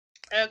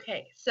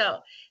 Okay, so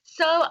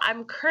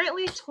I'm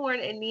currently torn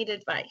and need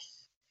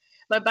advice.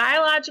 My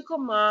biological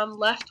mom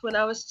left when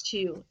I was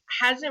 2.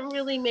 Hasn't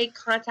really made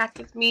contact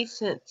with me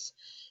since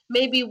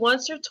maybe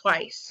once or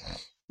twice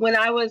when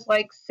I was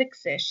like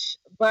 6-ish.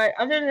 But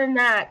other than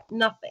that,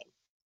 nothing.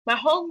 My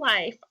whole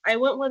life, I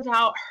went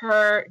without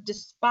her,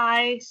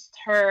 despised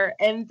her,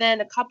 and then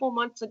a couple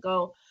months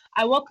ago,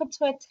 I woke up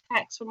to a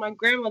text from my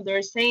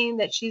grandmother saying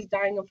that she's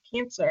dying of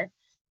cancer.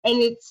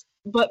 And it's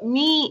put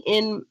me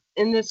in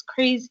this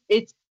crazy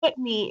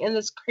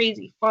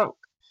funk.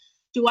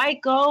 Do I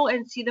go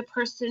and see the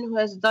person who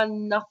has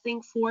done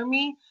nothing for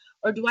me,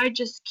 or do I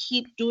just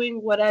keep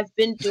doing what I've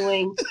been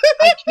doing?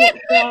 I can't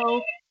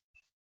go.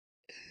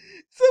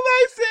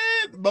 Somebody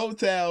said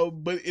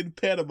Motown, but in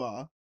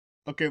Panama.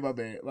 Okay, my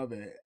bad.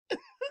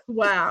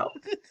 Wow.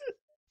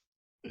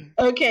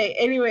 Okay,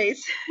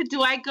 anyways,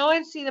 do I go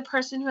and see the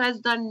person who has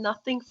done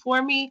nothing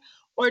for me,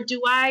 or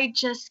do I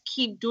just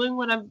keep doing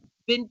what I've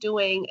been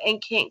doing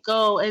and can't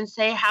go and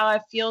say how I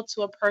feel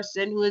to a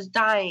person who is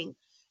dying?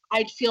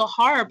 I'd feel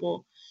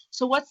horrible.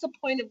 So what's the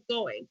point of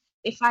going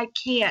if I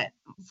can't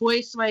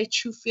voice my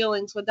true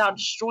feelings without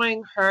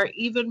destroying her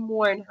even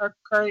more in her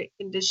current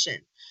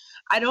condition?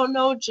 I don't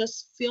know,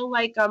 just feel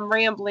like I'm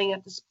rambling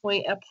at this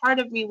point. A part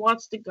of me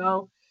wants to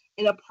go,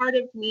 and a part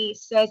of me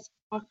says,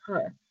 fuck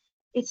her.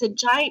 It's a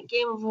giant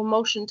game of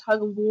emotion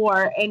tug of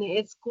war, and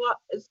it's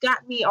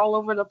got me all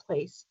over the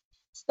place.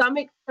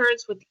 Stomach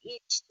hurts with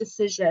each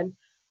decision.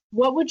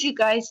 What would you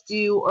guys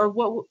do, or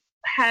what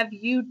have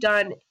you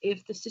done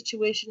if the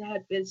situation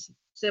had been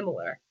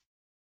similar?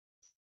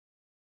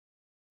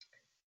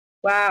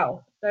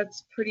 Wow,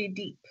 that's pretty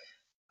deep.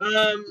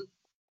 Um,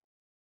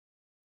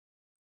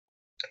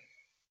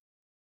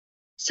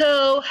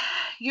 so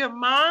your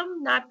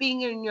mom not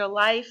being in your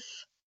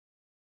life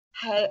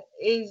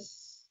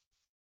is,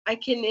 I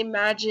can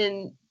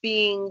imagine,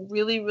 being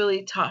really,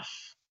 really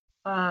tough.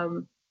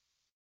 Um,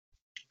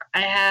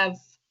 I have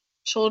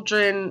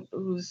children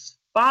whose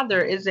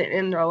father isn't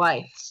in their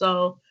life,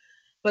 so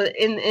but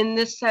in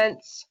this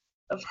sense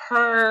of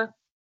her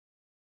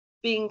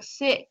being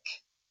sick,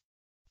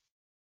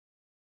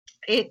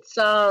 it's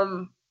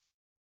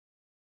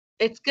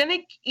it's gonna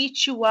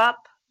eat you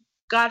up.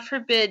 God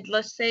forbid,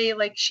 let's say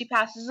like she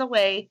passes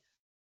away,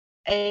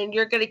 and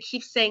you're gonna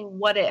keep saying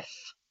what if,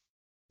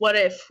 what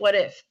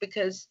if,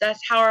 because that's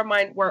how our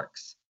mind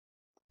works.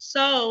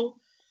 So,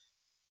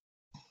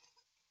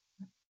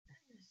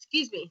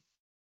 excuse me,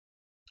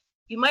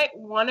 you might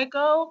want to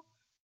go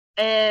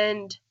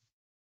and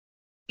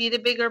be the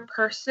bigger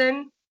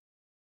person.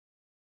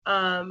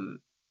 Um,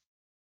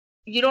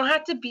 you don't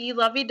have to be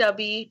lovey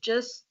dovey.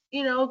 Just,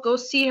 go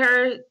see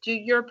her, do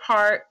your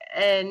part,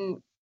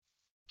 and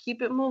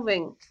keep it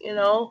moving.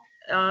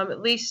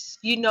 At least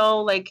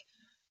like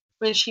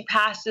when she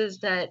passes,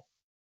 that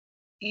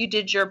you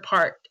did your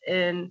part,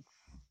 and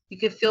you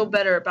can feel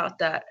better about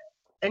that,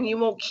 and you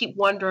won't keep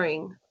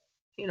wondering,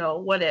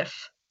 what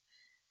if.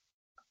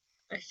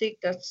 I think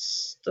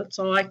that's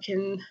all I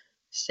can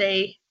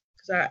say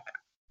because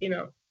you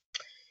know,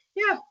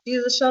 yeah,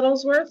 do the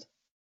Shuttlesworth.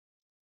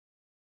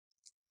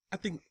 I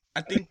think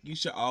you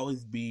should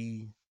always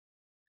be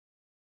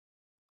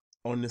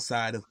on the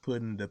side of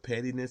putting the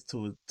pettiness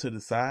to the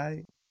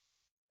side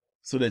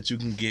so that you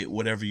can get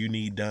whatever you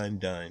need done.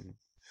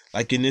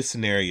 Like in this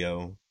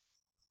scenario,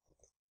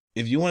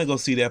 if you want to go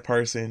see that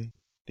person,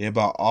 then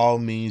by all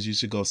means you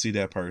should go see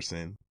that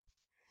person.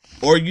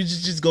 Or you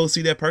just go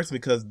see that person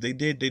because they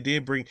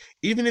did bring,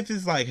 even if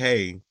it's like,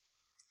 hey,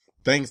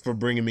 thanks for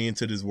bringing me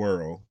into this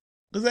world.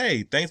 Cause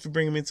hey, thanks for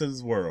bringing me into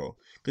this world.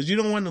 Cause you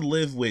don't want to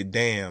live with,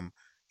 damn,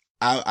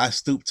 I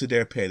stoop to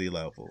their petty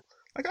level.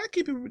 Like just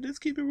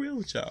keep it real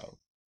with y'all.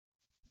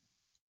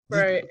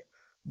 Just Right.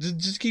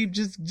 just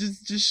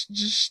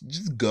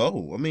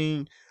go. I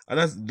mean, and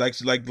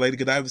that's like Lady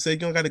Godiva said, you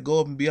don't got to go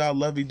up and be all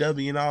lovey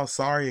dovey and all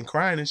sorry and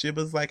crying and shit.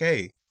 But it's like,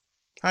 hey,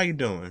 how you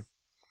doing?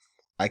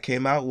 I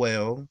came out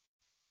well.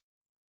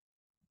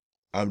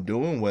 I'm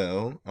doing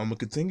well. I'm gonna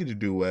continue to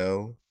do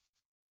well.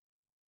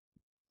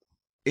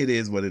 It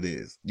is what it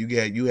is.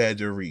 You had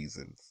your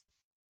reasons.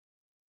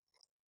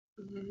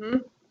 Mm-hmm.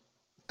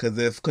 Cause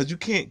it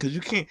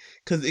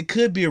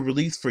could be a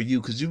release for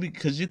you. Cause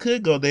you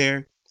could go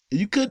there.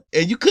 You could.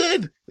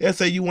 Let's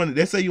say you want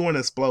to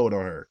explode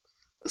on her.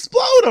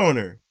 Explode on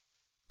her.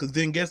 Cause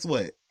then guess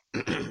what?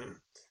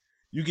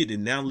 You get to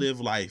now live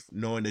life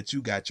knowing that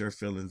you got your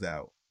feelings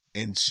out,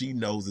 and she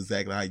knows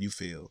exactly how you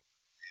feel.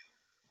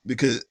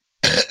 Because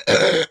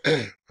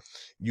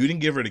you didn't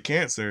give her the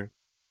cancer,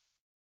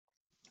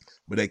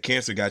 but that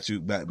cancer got you.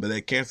 But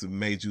that cancer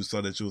made you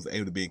so that you was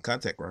able to be in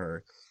contact with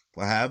her.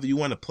 Well, however you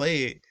want to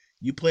play it,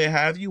 you play it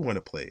however you want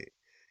to play it.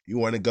 You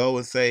want to go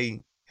and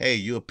say, "Hey,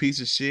 you a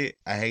piece of shit.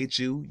 I hate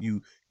you.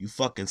 You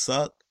fucking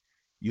suck."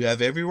 You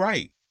have every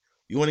right.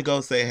 You want to go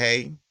and say,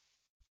 "Hey,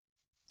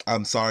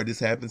 I'm sorry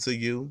this happened to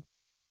you."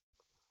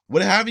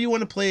 Whatever you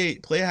want to play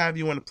it however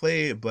you want to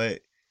play it.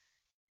 But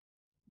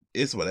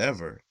it's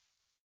whatever.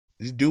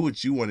 Just do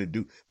what you want to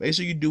do. Make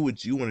sure you do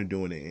what you want to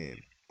do in the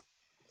end.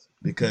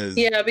 Because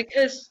Yeah,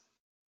 because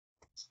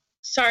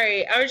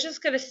sorry, I was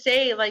just gonna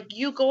say, like,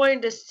 you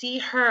going to see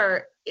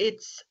her,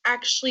 it's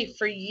actually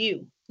for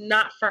you,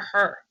 not for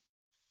her.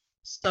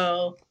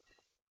 So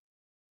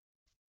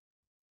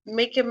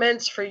make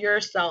amends for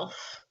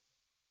yourself.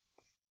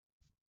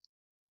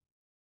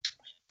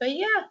 But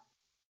yeah,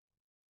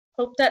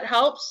 hope that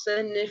helps.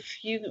 And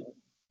if you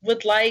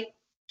would like,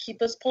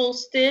 keep us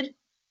posted.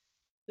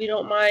 We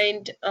don't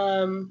mind,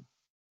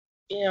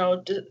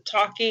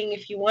 talking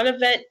if you want to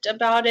vent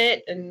about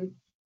it and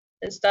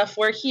stuff.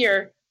 We're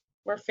here.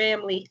 We're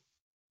family.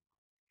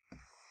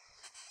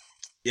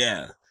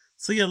 yeah.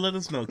 So yeah, let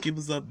us know. Keep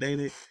us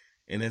updated.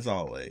 And as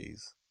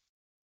always,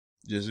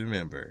 just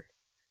remember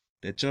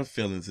that your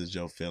feelings is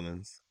your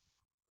feelings.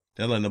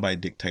 Don't let nobody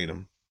dictate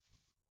them.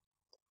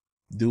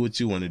 Do what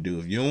you want to do.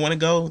 If you don't want to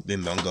go,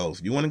 then don't go.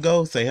 If you want to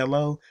go, say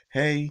hello.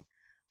 Hey,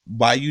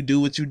 why you do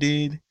what you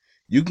did?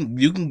 You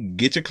can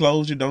get your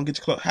closure. Don't get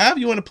your closure. However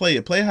you want to play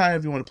it. Play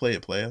however you want to play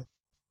it, player.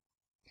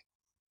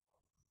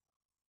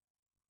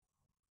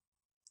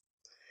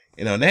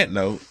 And on that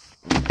note,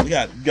 we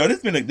got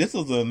this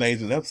was an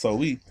amazing episode.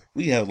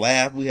 We have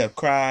laughed, we have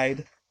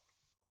cried,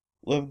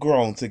 we've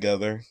grown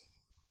together.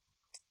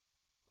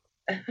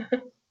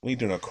 We ain't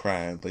doing no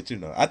crying, but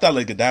I thought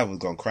Lady Godiva was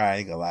gonna cry. I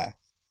ain't gonna lie.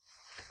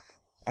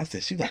 I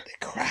said she about to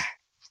cry.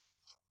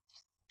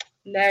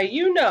 Now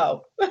you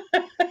know.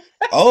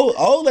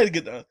 old Lady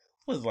Godiva.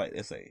 What was it like?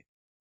 Let's say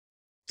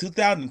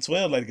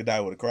 2012. Lady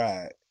Godiva would have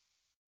cried.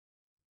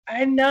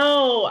 I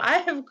know. I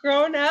have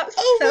grown up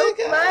so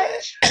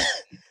much.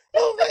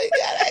 Oh my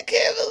God, I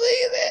can't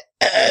believe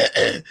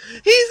it.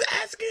 He's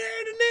asking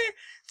her to marry.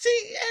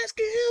 She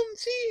asking him.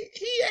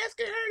 He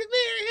asking her to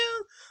marry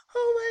him.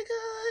 Oh my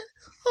God.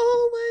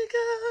 Oh my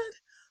God.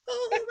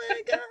 Oh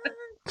my God.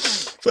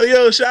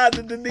 So shout out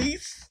to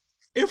Denise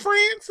and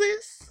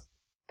Francis.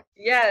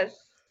 Yes.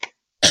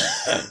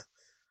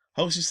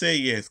 Hope she said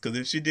yes, because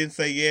if she didn't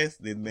say yes,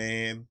 then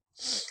man,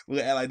 we're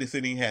gonna act like this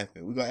didn't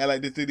happen. We're gonna act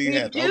like this didn't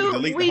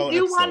happen. We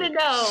do want to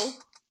know.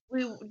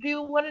 We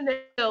do want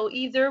to know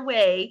either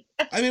way.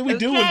 I mean, we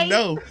do want to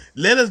know.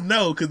 Let us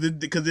know,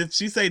 because if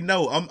she say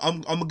no,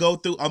 I'm gonna go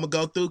through. I'm gonna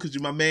go through because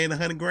you're my man,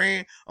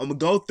 $100,000. I'm gonna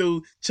go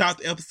through, chop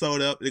the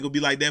episode up. It's gonna be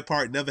like that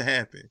part never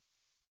happened.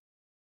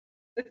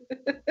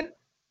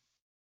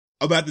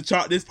 I'm about to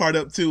chop this part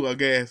up too, I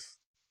guess.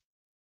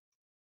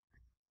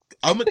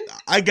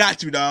 I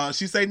got you, dog.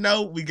 She say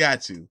no, we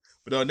got you.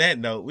 But on that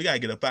note, we gotta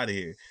get up out of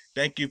here.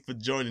 Thank you for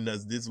joining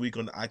us this week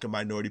on the Icon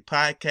Minority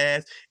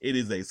Podcast. It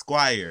is a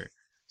Squire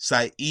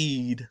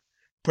Saeed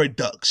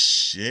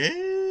production.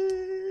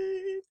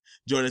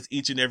 Join us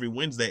each and every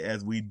Wednesday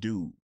as we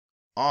do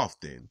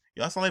often.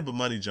 Y'all sound like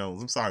Bomani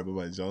Jones. I'm sorry,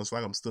 Bomani Jones. It's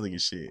like I'm stealing your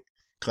shit.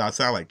 Because I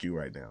sound like you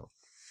right now.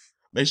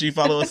 Make sure you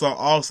follow us on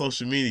all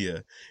social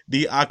media.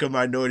 The Icon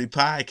Minority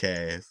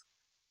Podcast.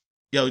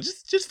 Yo,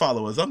 just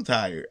follow us. I'm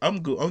tired.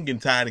 I'm getting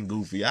tired and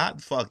goofy.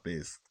 Fuck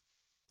this.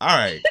 All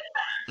right.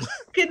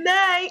 Good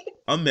night.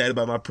 I'm mad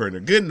about my printer.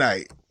 Good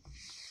night.